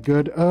 this will be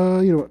good.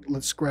 You know what,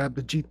 let's grab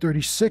the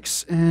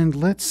G36 and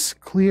let's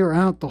clear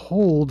out the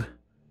hold.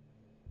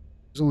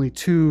 There's only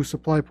 2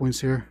 supply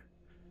points here.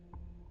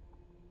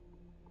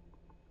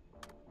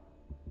 I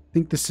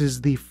think this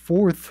is the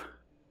 4th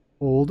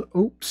hold.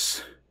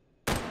 Oops.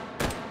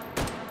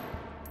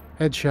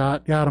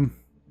 Headshot, got him.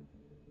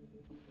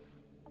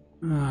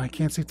 I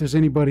can't see if there's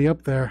anybody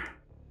up there.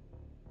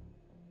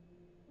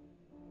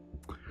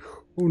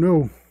 Oh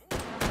no.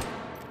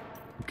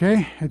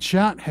 Okay,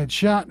 headshot,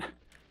 headshot.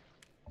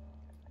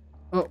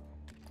 Oh,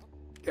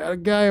 got a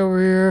guy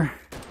over here.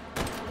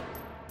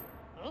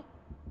 Huh?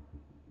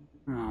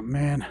 Oh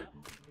man.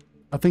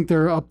 I think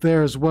they're up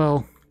there as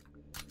well.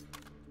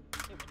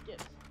 Hey,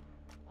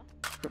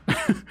 we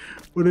did.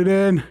 Put it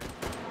in.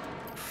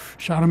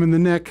 Shot him in the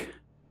neck.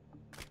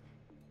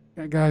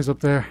 Got guys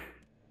up there.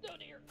 Oh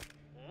dear.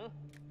 Huh?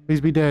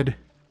 Please be dead.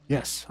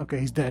 Yes. Okay,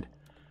 he's dead.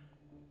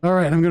 All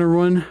right, I'm gonna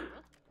run.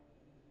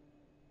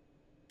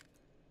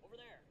 Over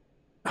there.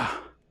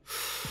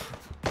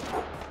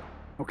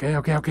 Okay,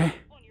 okay, okay.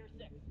 On your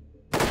 6.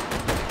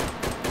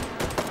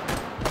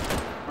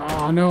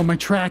 Oh no, my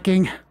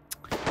tracking.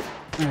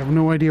 I have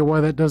no idea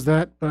why that does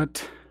that,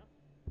 but...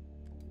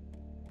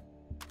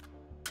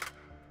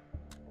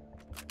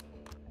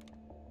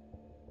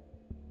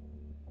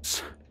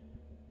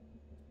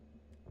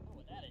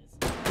 Oh, that is.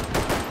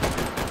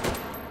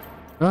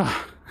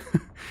 Ah,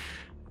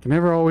 can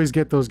never always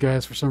get those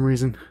guys for some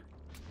reason.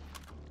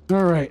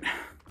 All right,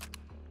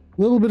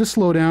 a little bit of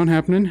slowdown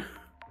happening.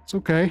 It's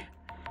okay,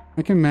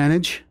 I can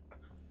manage.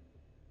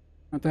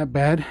 Not that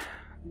bad.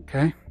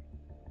 Okay.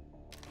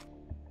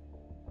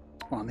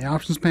 On the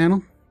options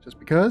panel, just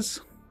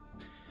because.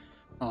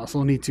 I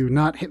also need to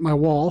not hit my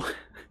wall.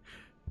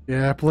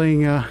 Yeah,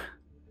 playing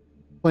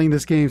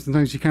this game,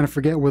 sometimes you kind of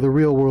forget where the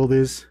real world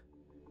is.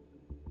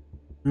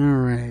 All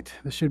right,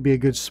 this should be a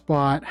good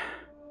spot.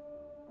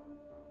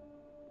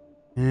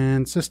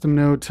 And system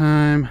node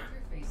time.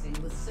 Interfacing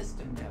with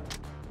system node.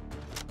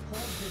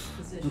 Hold this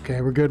position.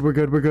 Okay, we're good, we're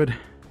good, we're good.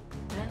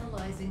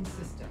 Analyzing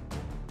system.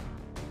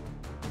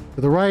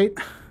 To the right.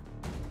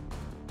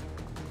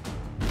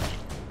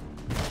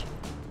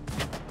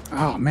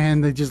 Oh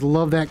man, they just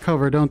love that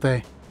cover, don't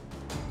they?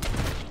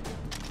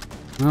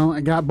 Well,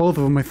 I got both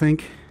of them, I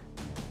think.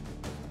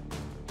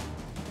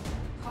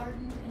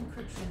 Hardened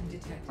encryption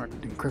detected.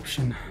 Hardened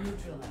encryption.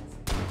 Neutralizing.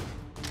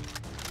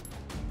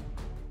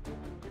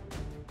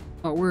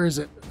 Oh, where is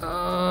it?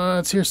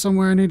 It's here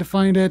somewhere. I need to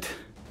find it.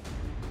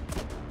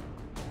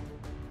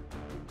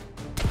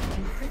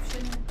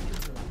 Encryption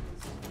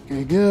neutralized.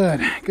 Okay,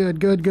 good. Good,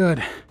 good,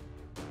 good.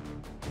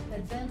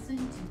 Advancing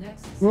to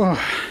next system. Whoa.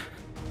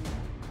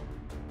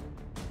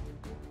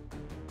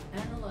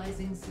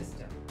 Analyzing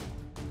system.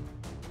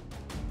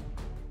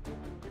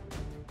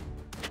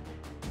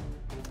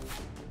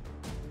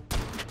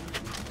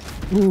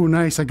 Ooh,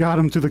 nice. I got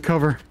him to the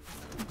cover.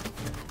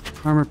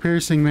 Armor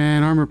piercing,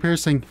 man. Armor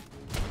piercing.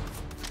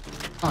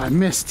 Oh, I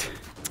missed.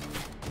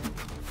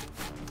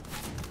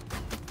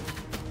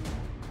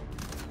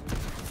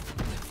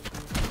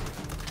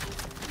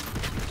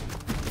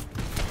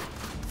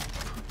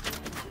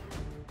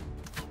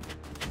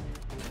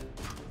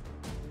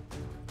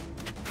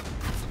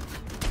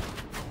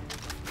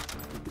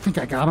 I think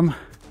I got him.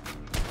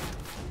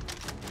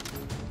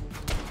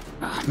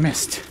 Ah,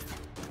 missed.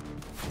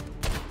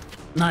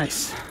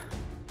 Nice.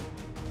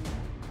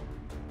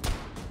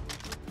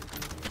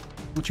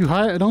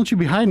 Don't you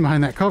be hiding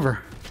behind that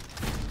cover.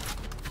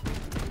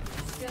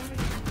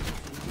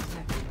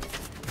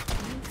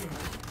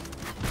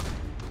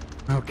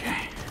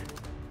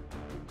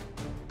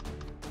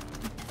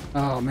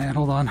 Oh man,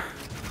 hold on.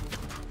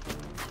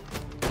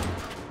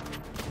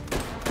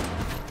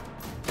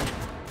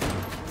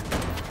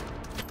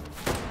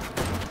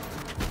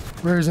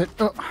 Where is it?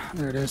 Oh,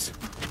 there it is.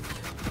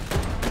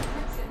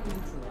 Exit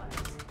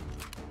neutralized.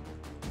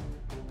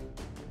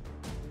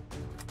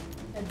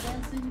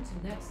 Advancing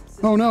to next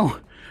system. Oh no,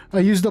 I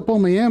used up all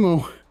my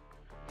ammo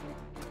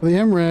for the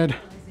MRAD.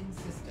 Neutralizing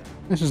system.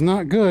 This is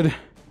not good.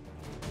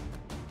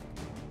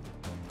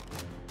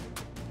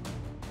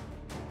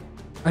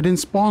 I didn't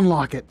spawn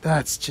lock it.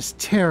 That's just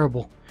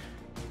terrible.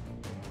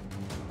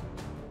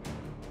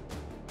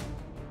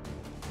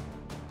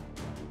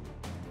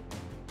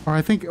 Or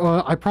I think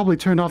I probably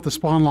turned off the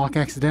spawn lock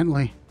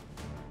accidentally.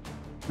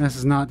 This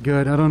is not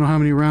good. I don't know how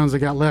many rounds I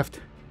got left.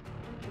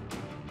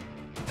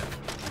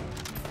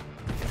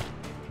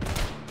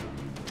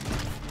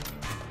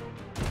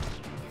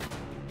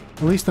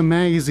 At least the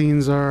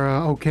magazines are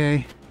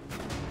okay.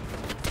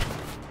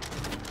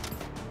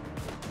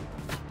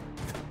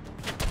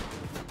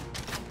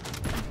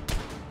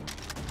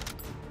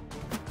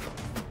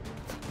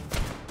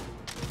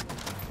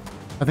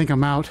 I think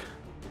I'm out.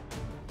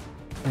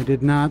 I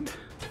did not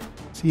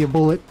see a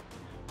bullet.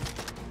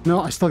 No,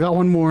 I still got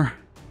one more.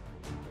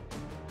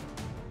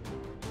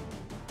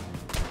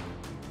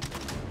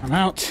 I'm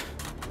out.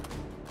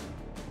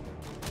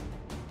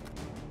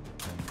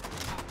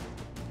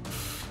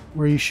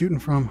 Where are you shooting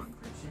from?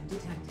 Encryption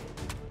detected.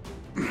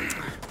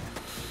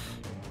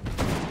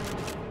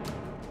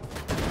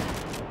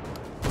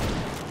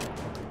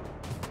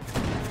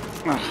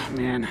 Oh,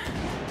 man.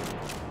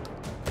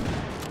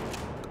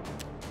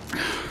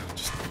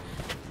 Just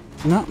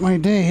not my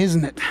day,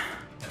 isn't it?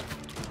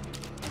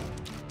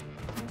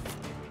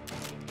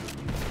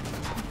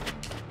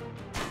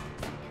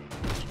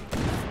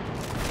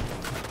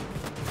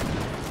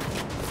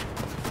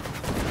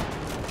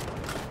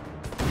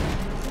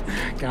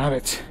 Got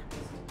it.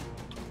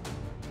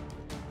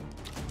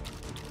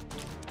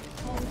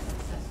 Call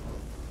successful.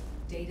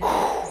 Data.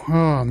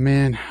 Oh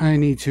man, I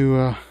need to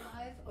 5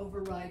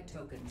 override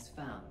tokens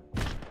found.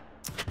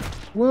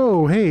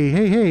 Whoa, hey,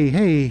 hey, hey,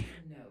 hey.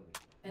 Node.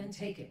 And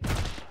take it.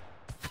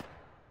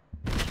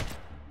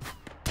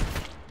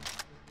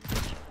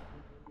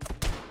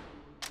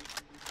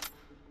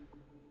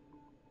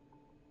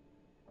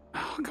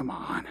 Oh, come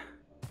on.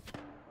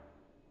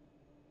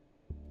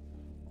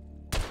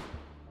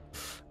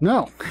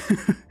 No.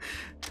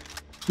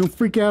 Don't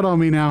freak out on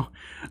me now.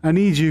 I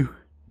need you.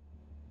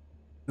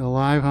 Still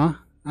alive, huh?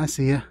 I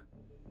see ya.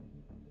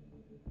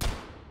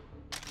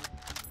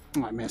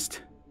 Oh, I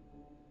missed.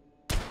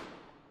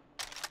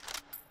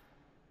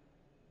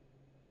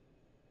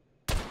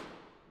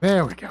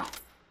 There we go.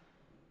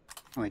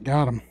 I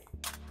got him.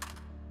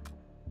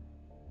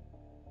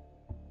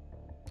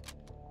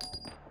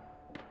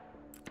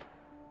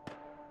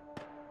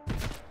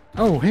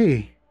 Oh,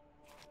 hey.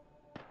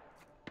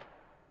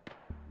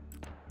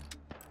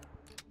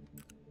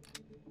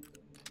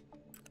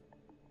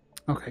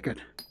 Okay,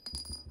 good.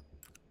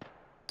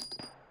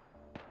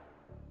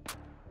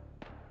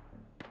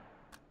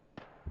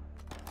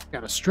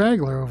 Got a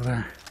straggler over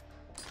there.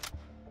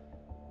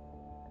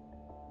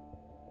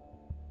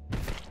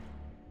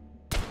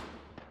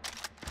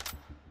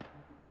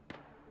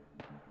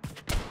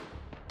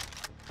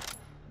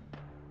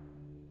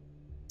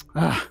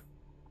 Ah,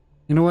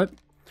 you know what?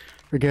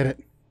 Forget it.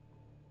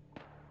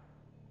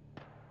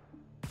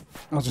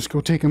 I'll just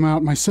go take him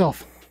out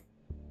myself.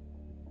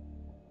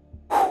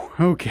 Whew,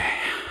 okay.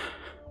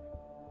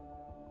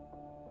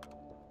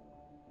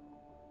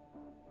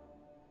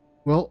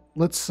 Well,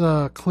 let's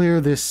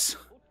clear this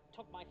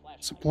Took my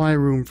flashlight. supply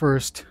room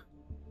first.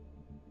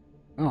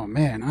 Oh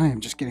man, I am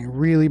just getting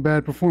really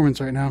bad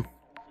performance right now.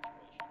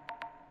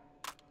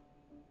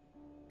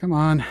 Come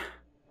on.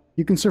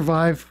 You can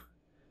survive.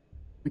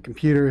 My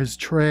computer is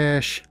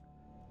trash.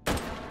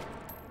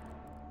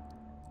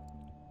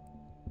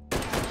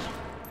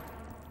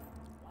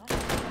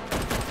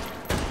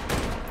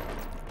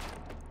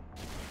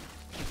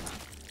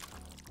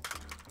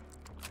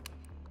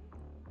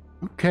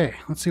 Okay,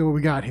 let's see what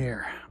we got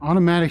here.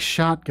 Automatic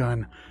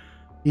shotgun.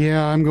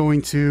 Yeah, I'm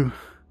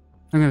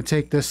gonna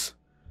take this.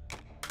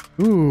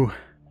 Ooh,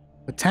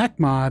 attack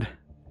mod.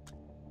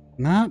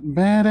 Not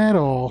bad at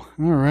all.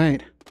 All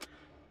right,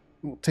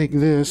 we'll take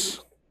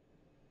this.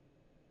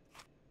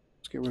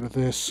 Let's get rid of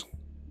this.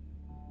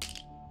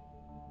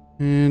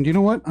 And you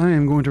know what? I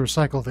am going to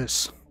recycle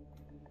this.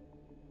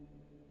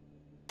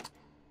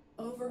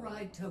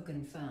 Override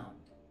token found.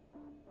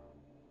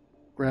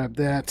 Grab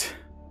that.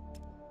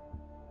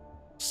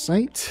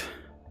 Sight.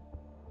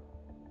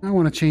 I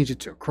want to change it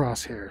to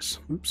crosshairs.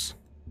 Oops.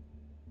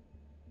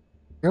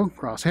 Go,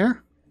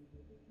 crosshair.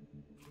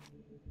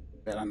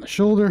 That on the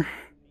shoulder.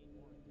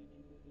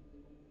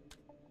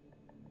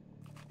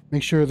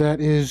 Make sure that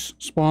is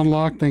spawn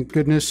locked, thank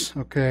goodness.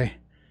 Okay.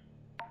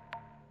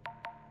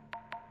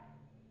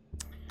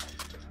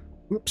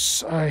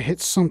 Whoops, I hit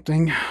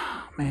something.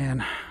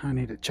 Man, I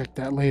need to check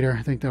that later.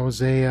 I think that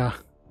was a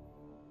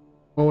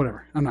well,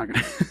 whatever. I'm not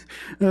gonna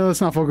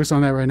let's not focus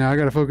on that right now. I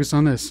gotta focus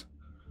on this.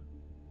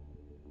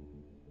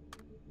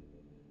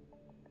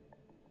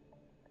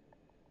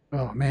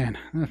 Oh man,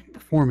 that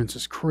performance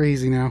is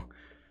crazy now.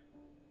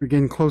 We're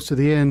getting close to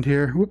the end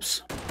here.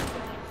 Whoops.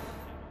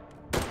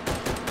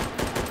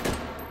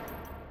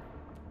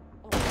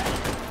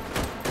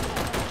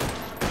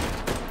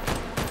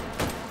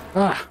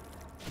 Ah!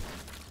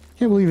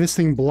 Can't believe this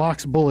thing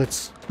blocks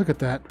bullets. Look at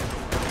that.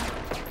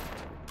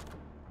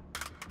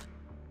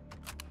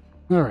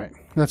 Alright,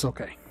 that's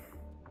okay.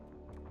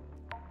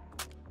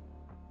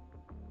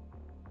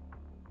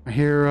 I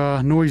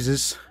hear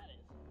noises.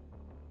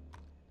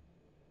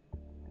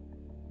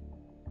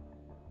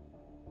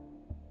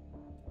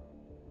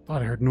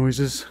 Thought I heard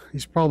noises.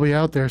 He's probably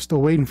out there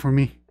still waiting for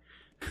me.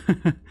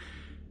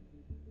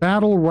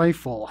 Battle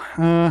rifle.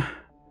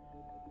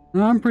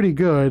 I'm pretty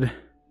good.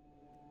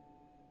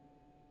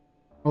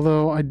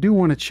 Although I do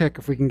want to check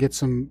if we can get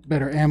some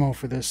better ammo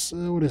for this.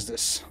 What is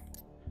this?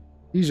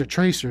 These are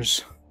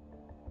tracers.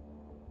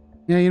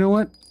 Yeah, you know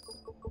what?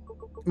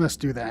 Let's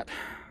do that.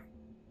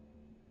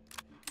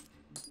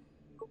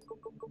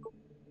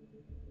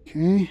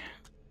 Okay.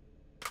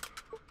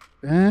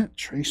 That,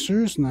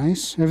 tracers,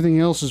 nice. Everything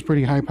else is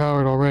pretty high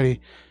powered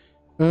already.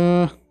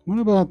 What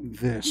about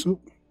this?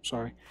 Oh,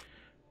 sorry.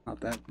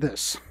 Not that,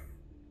 this.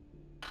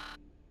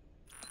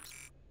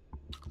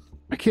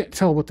 I can't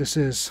tell what this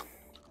is.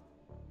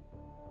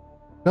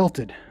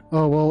 Belted.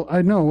 Oh, well,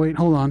 I know, wait,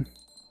 hold on.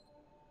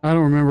 I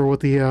don't remember what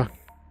the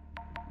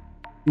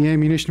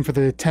ammunition for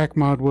the attack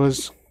mod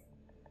was.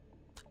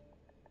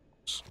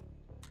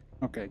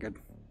 Okay, good.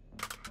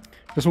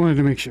 Just wanted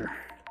to make sure.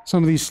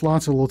 Some of these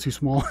slots are a little too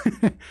small.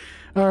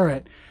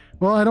 Alright.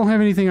 Well, I don't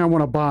have anything I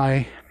want to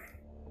buy.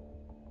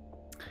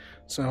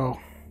 So,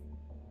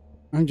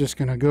 I'm just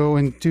going to go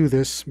and do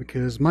this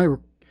because my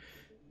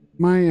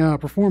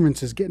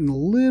performance is getting a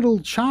little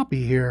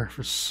choppy here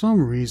for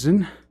some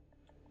reason.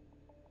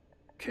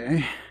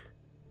 Okay.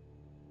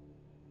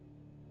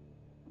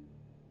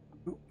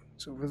 Oh,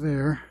 it's over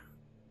there.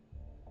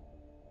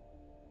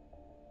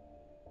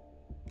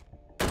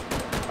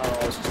 Oh,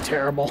 this is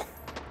terrible.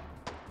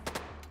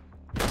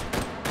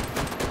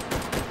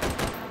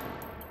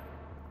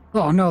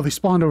 Oh no, they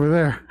spawned over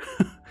there.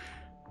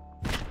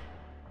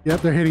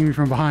 Yep, they're hitting me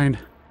from behind.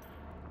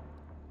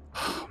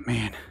 Oh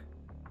man.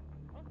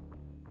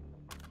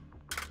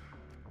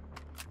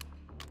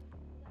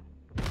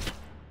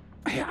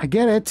 I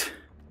get it.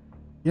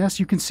 Yes,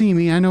 you can see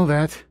me, I know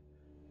that.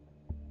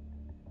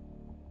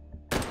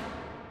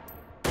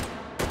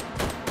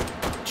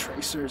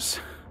 Tracers.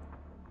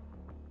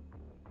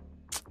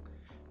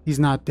 He's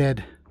not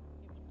dead.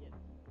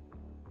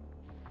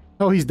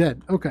 Oh, he's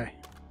dead. Okay.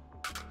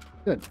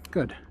 Good,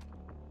 good.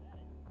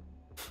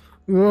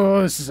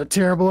 Oh, this is a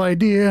terrible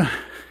idea.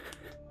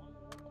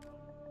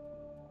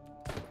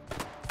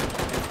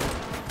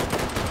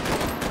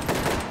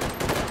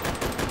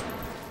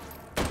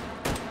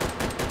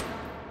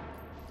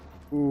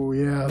 Oh,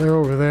 yeah, they're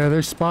over there.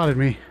 They spotted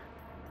me.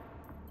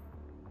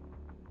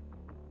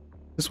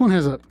 This one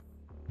has a...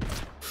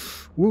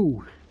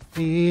 Woo.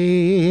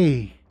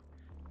 Hey.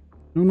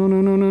 No, no, no,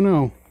 no, no,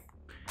 no.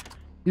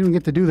 You don't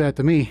get to do that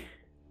to me.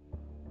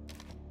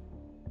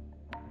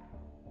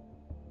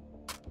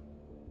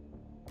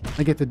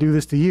 I get to do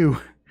this to you.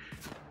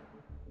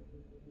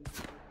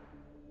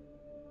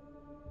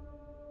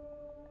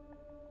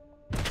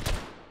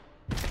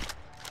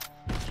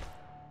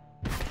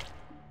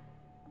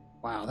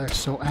 Wow, they're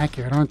so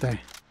accurate, aren't they?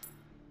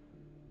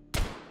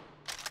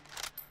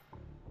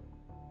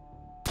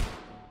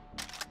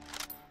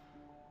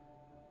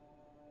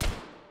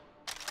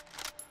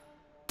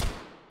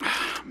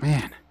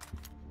 Man,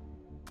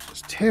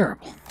 it's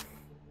terrible.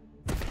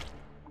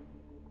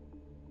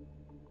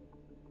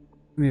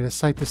 I need to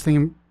sight this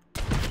thing.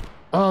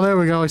 Oh, there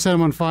we go. I set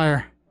him on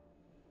fire.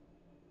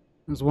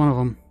 There's one of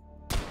them.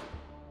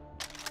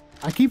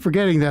 I keep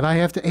forgetting that I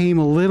have to aim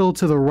a little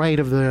to the right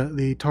of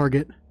the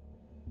target.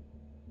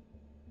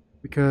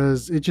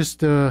 Because it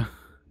just... Yeah,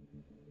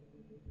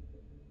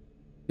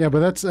 but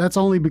that's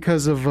only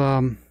because of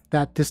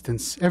that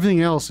distance.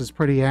 Everything else is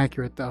pretty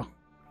accurate, though.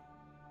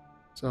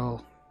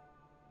 So,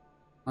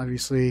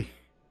 obviously...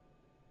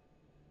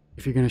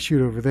 if you're going to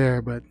shoot over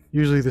there, but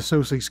usually the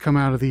Sosigs come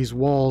out of these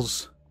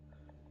walls.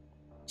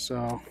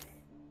 So,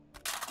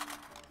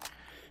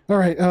 all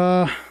right,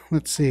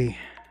 let's see.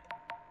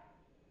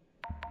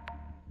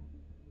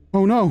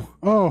 Oh no!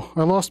 Oh,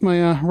 I lost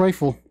my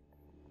rifle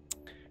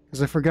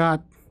because I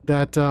forgot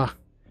that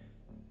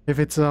if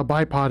it's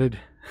bipoded,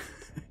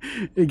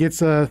 it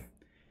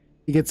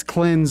gets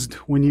cleansed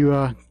when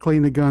you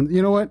clean the gun.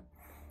 You know what?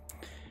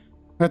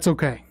 That's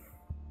okay.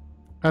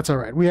 That's all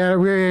right. We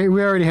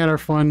already had our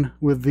fun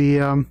with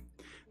the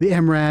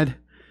MRAD.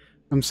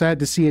 I'm sad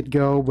to see it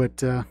go,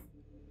 but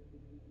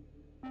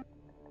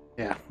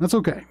yeah, that's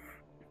okay.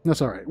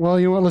 That's all right. Well,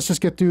 you know what? Let's just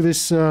get through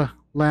this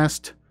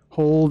last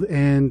hold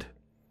and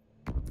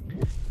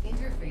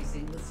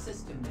Interfacing with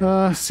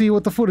system see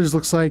what the footage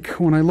looks like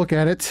when I look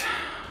at it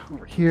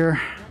over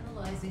here.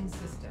 analyzing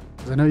system.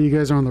 'Cause I know you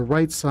guys are on the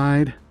right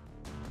side.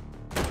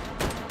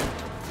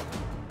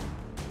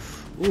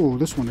 Ooh,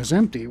 this one is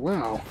empty.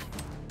 Wow.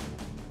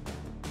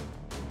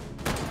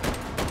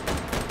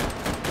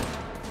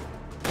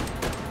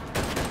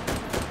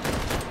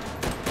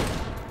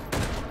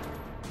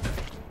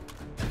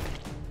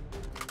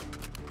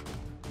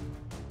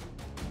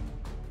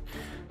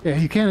 Yeah,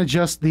 you can't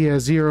adjust the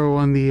zero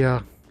on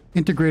the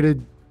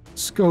integrated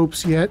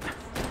scopes yet.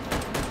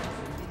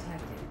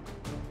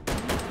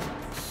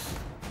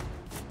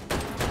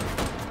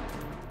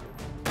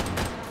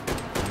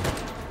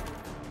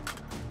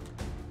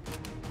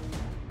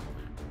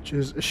 Which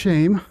is a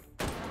shame.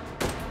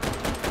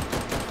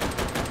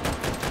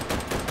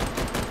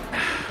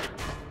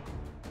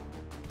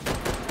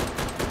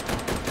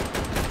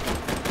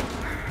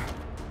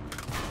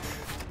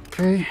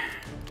 Okay.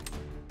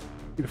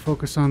 Need to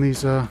focus on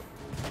these wait,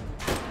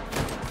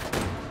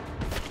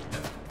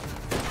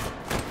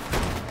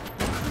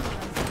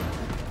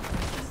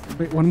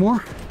 one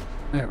more.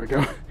 There we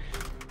go.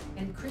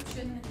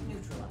 Encryption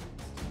neutralized.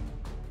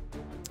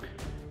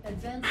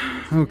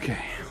 Okay.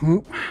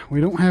 Well,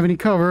 we don't have any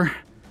cover.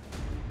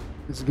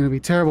 This is going to be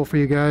terrible for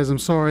you guys. I'm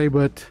sorry,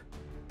 but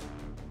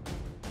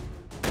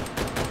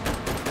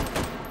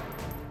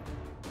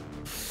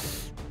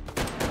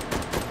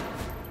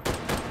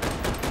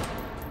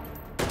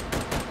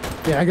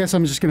yeah, I guess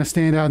I'm just going to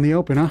stand out in the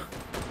open, huh?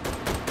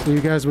 So you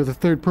guys with a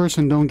third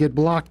person don't get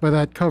blocked by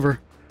that cover.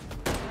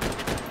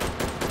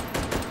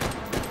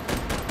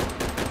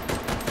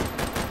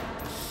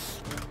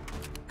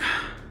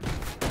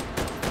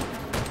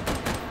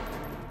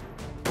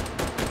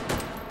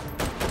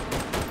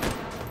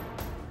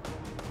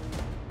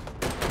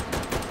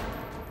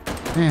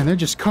 Man, they're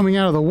just coming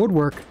out of the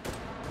woodwork.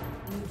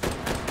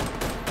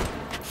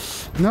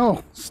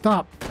 No,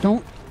 stop.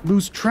 Don't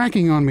lose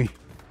tracking on me.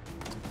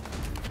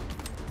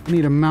 I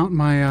need to mount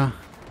my,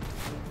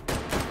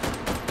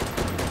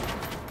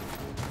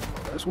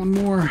 there's one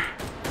more.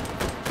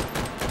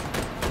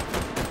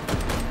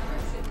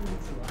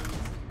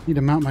 Need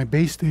to mount my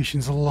base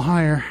stations a little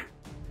higher.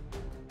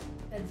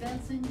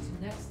 Advancing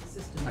to next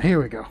system.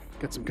 Here we go.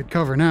 Got some good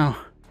cover now.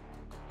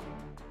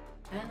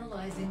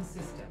 Analyzing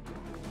system.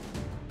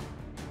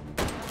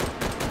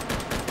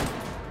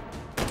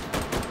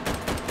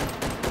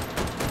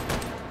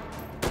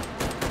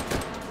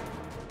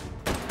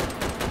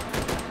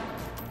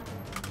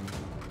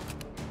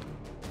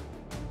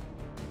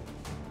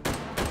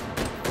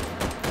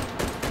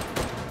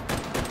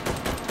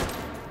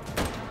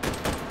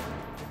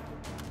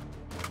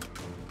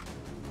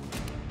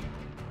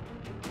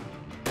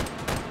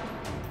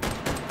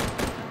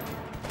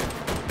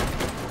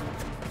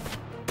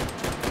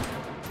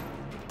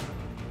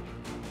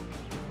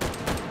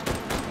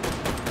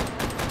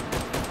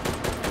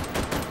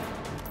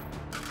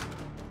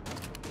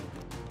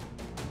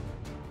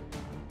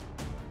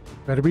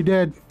 Better be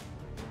dead.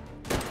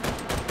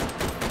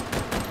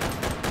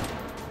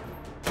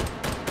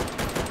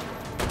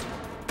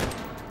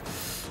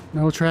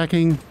 No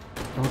tracking.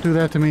 Don't do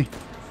that to me.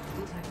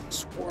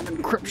 Swarm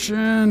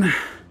encryption.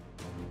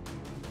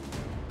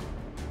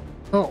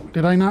 Oh,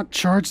 did I not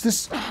charge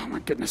this? Oh my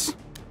goodness.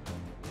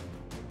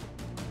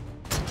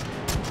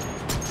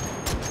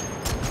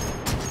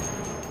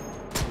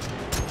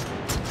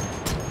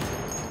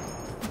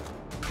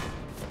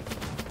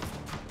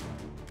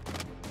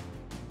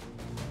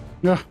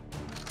 Yeah,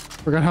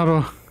 forgot how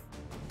to.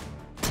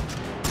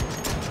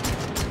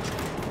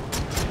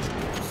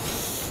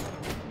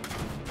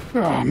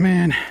 Oh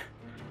man.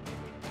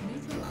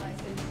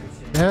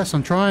 Yes,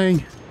 I'm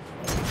trying.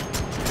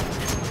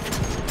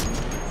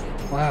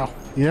 Wow.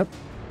 Yep.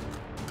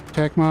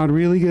 Tech mod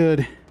really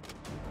good.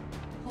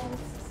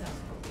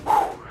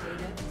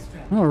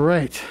 All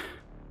right.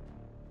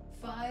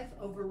 5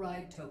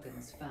 override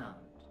tokens found.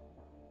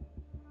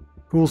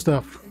 Cool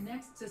stuff. The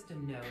next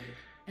system node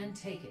and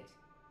take it.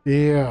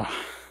 Yeah.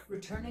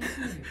 Returning to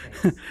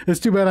interface.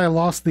 It's too bad I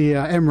lost the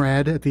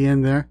MRAD at the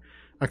end there.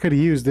 I could have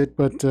used it,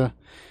 but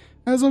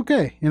that's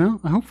okay, you know?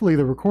 Hopefully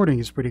the recording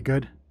is pretty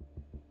good.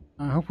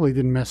 Hopefully it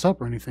didn't mess up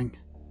or anything.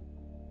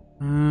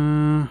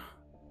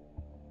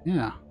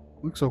 Yeah.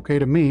 Looks okay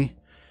to me.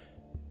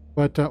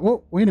 But,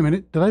 whoa, wait a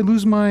minute. Did I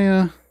lose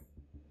my,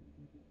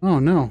 oh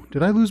no.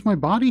 Did I lose my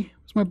body?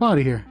 What's my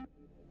body here?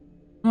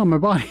 Oh, my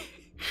body.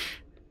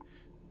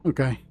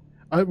 Okay.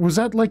 Was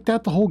that like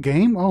that the whole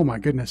game? Oh my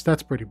goodness,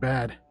 that's pretty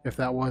bad, if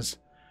that was.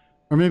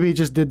 Or maybe it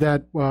just did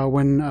that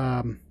when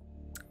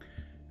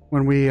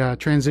we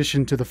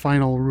transitioned to the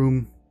final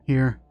room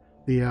here,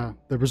 the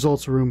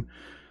results room.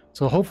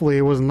 So hopefully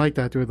it wasn't like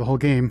that through the whole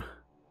game.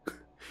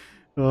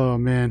 Oh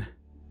man.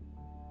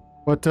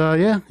 But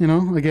yeah, you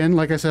know, again,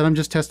 like I said, I'm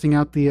just testing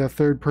out the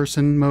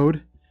third-person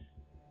mode.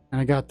 And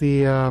I got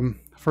the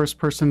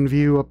first-person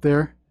view up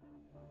there.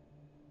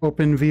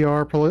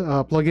 OpenVR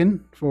plugin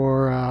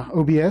for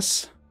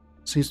OBS.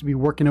 Seems to be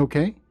working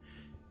okay.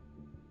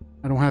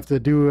 I don't have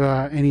to do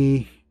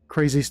any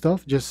crazy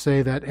stuff. Just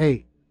say that,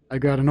 hey, I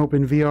got an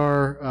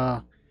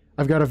OpenVR,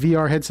 I've got a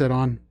VR headset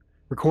on.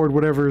 Record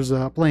whatever's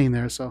playing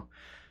there, so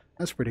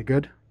that's pretty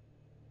good.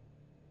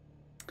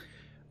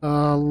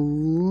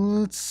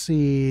 Let's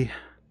see.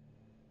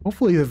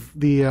 Hopefully the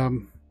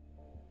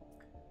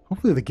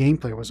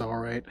gameplay was all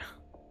right.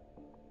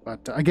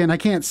 But again, I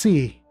can't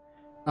see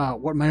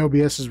what my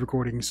OBS is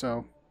recording,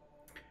 so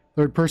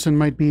third person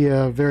might be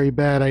a very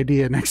bad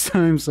idea next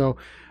time, so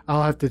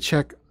I'll have to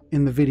check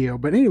in the video.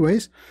 But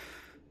anyways,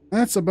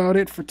 That's about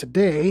it for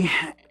today.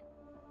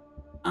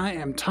 I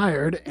am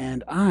tired,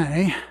 and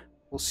I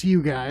will see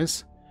you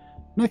guys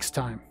next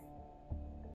time.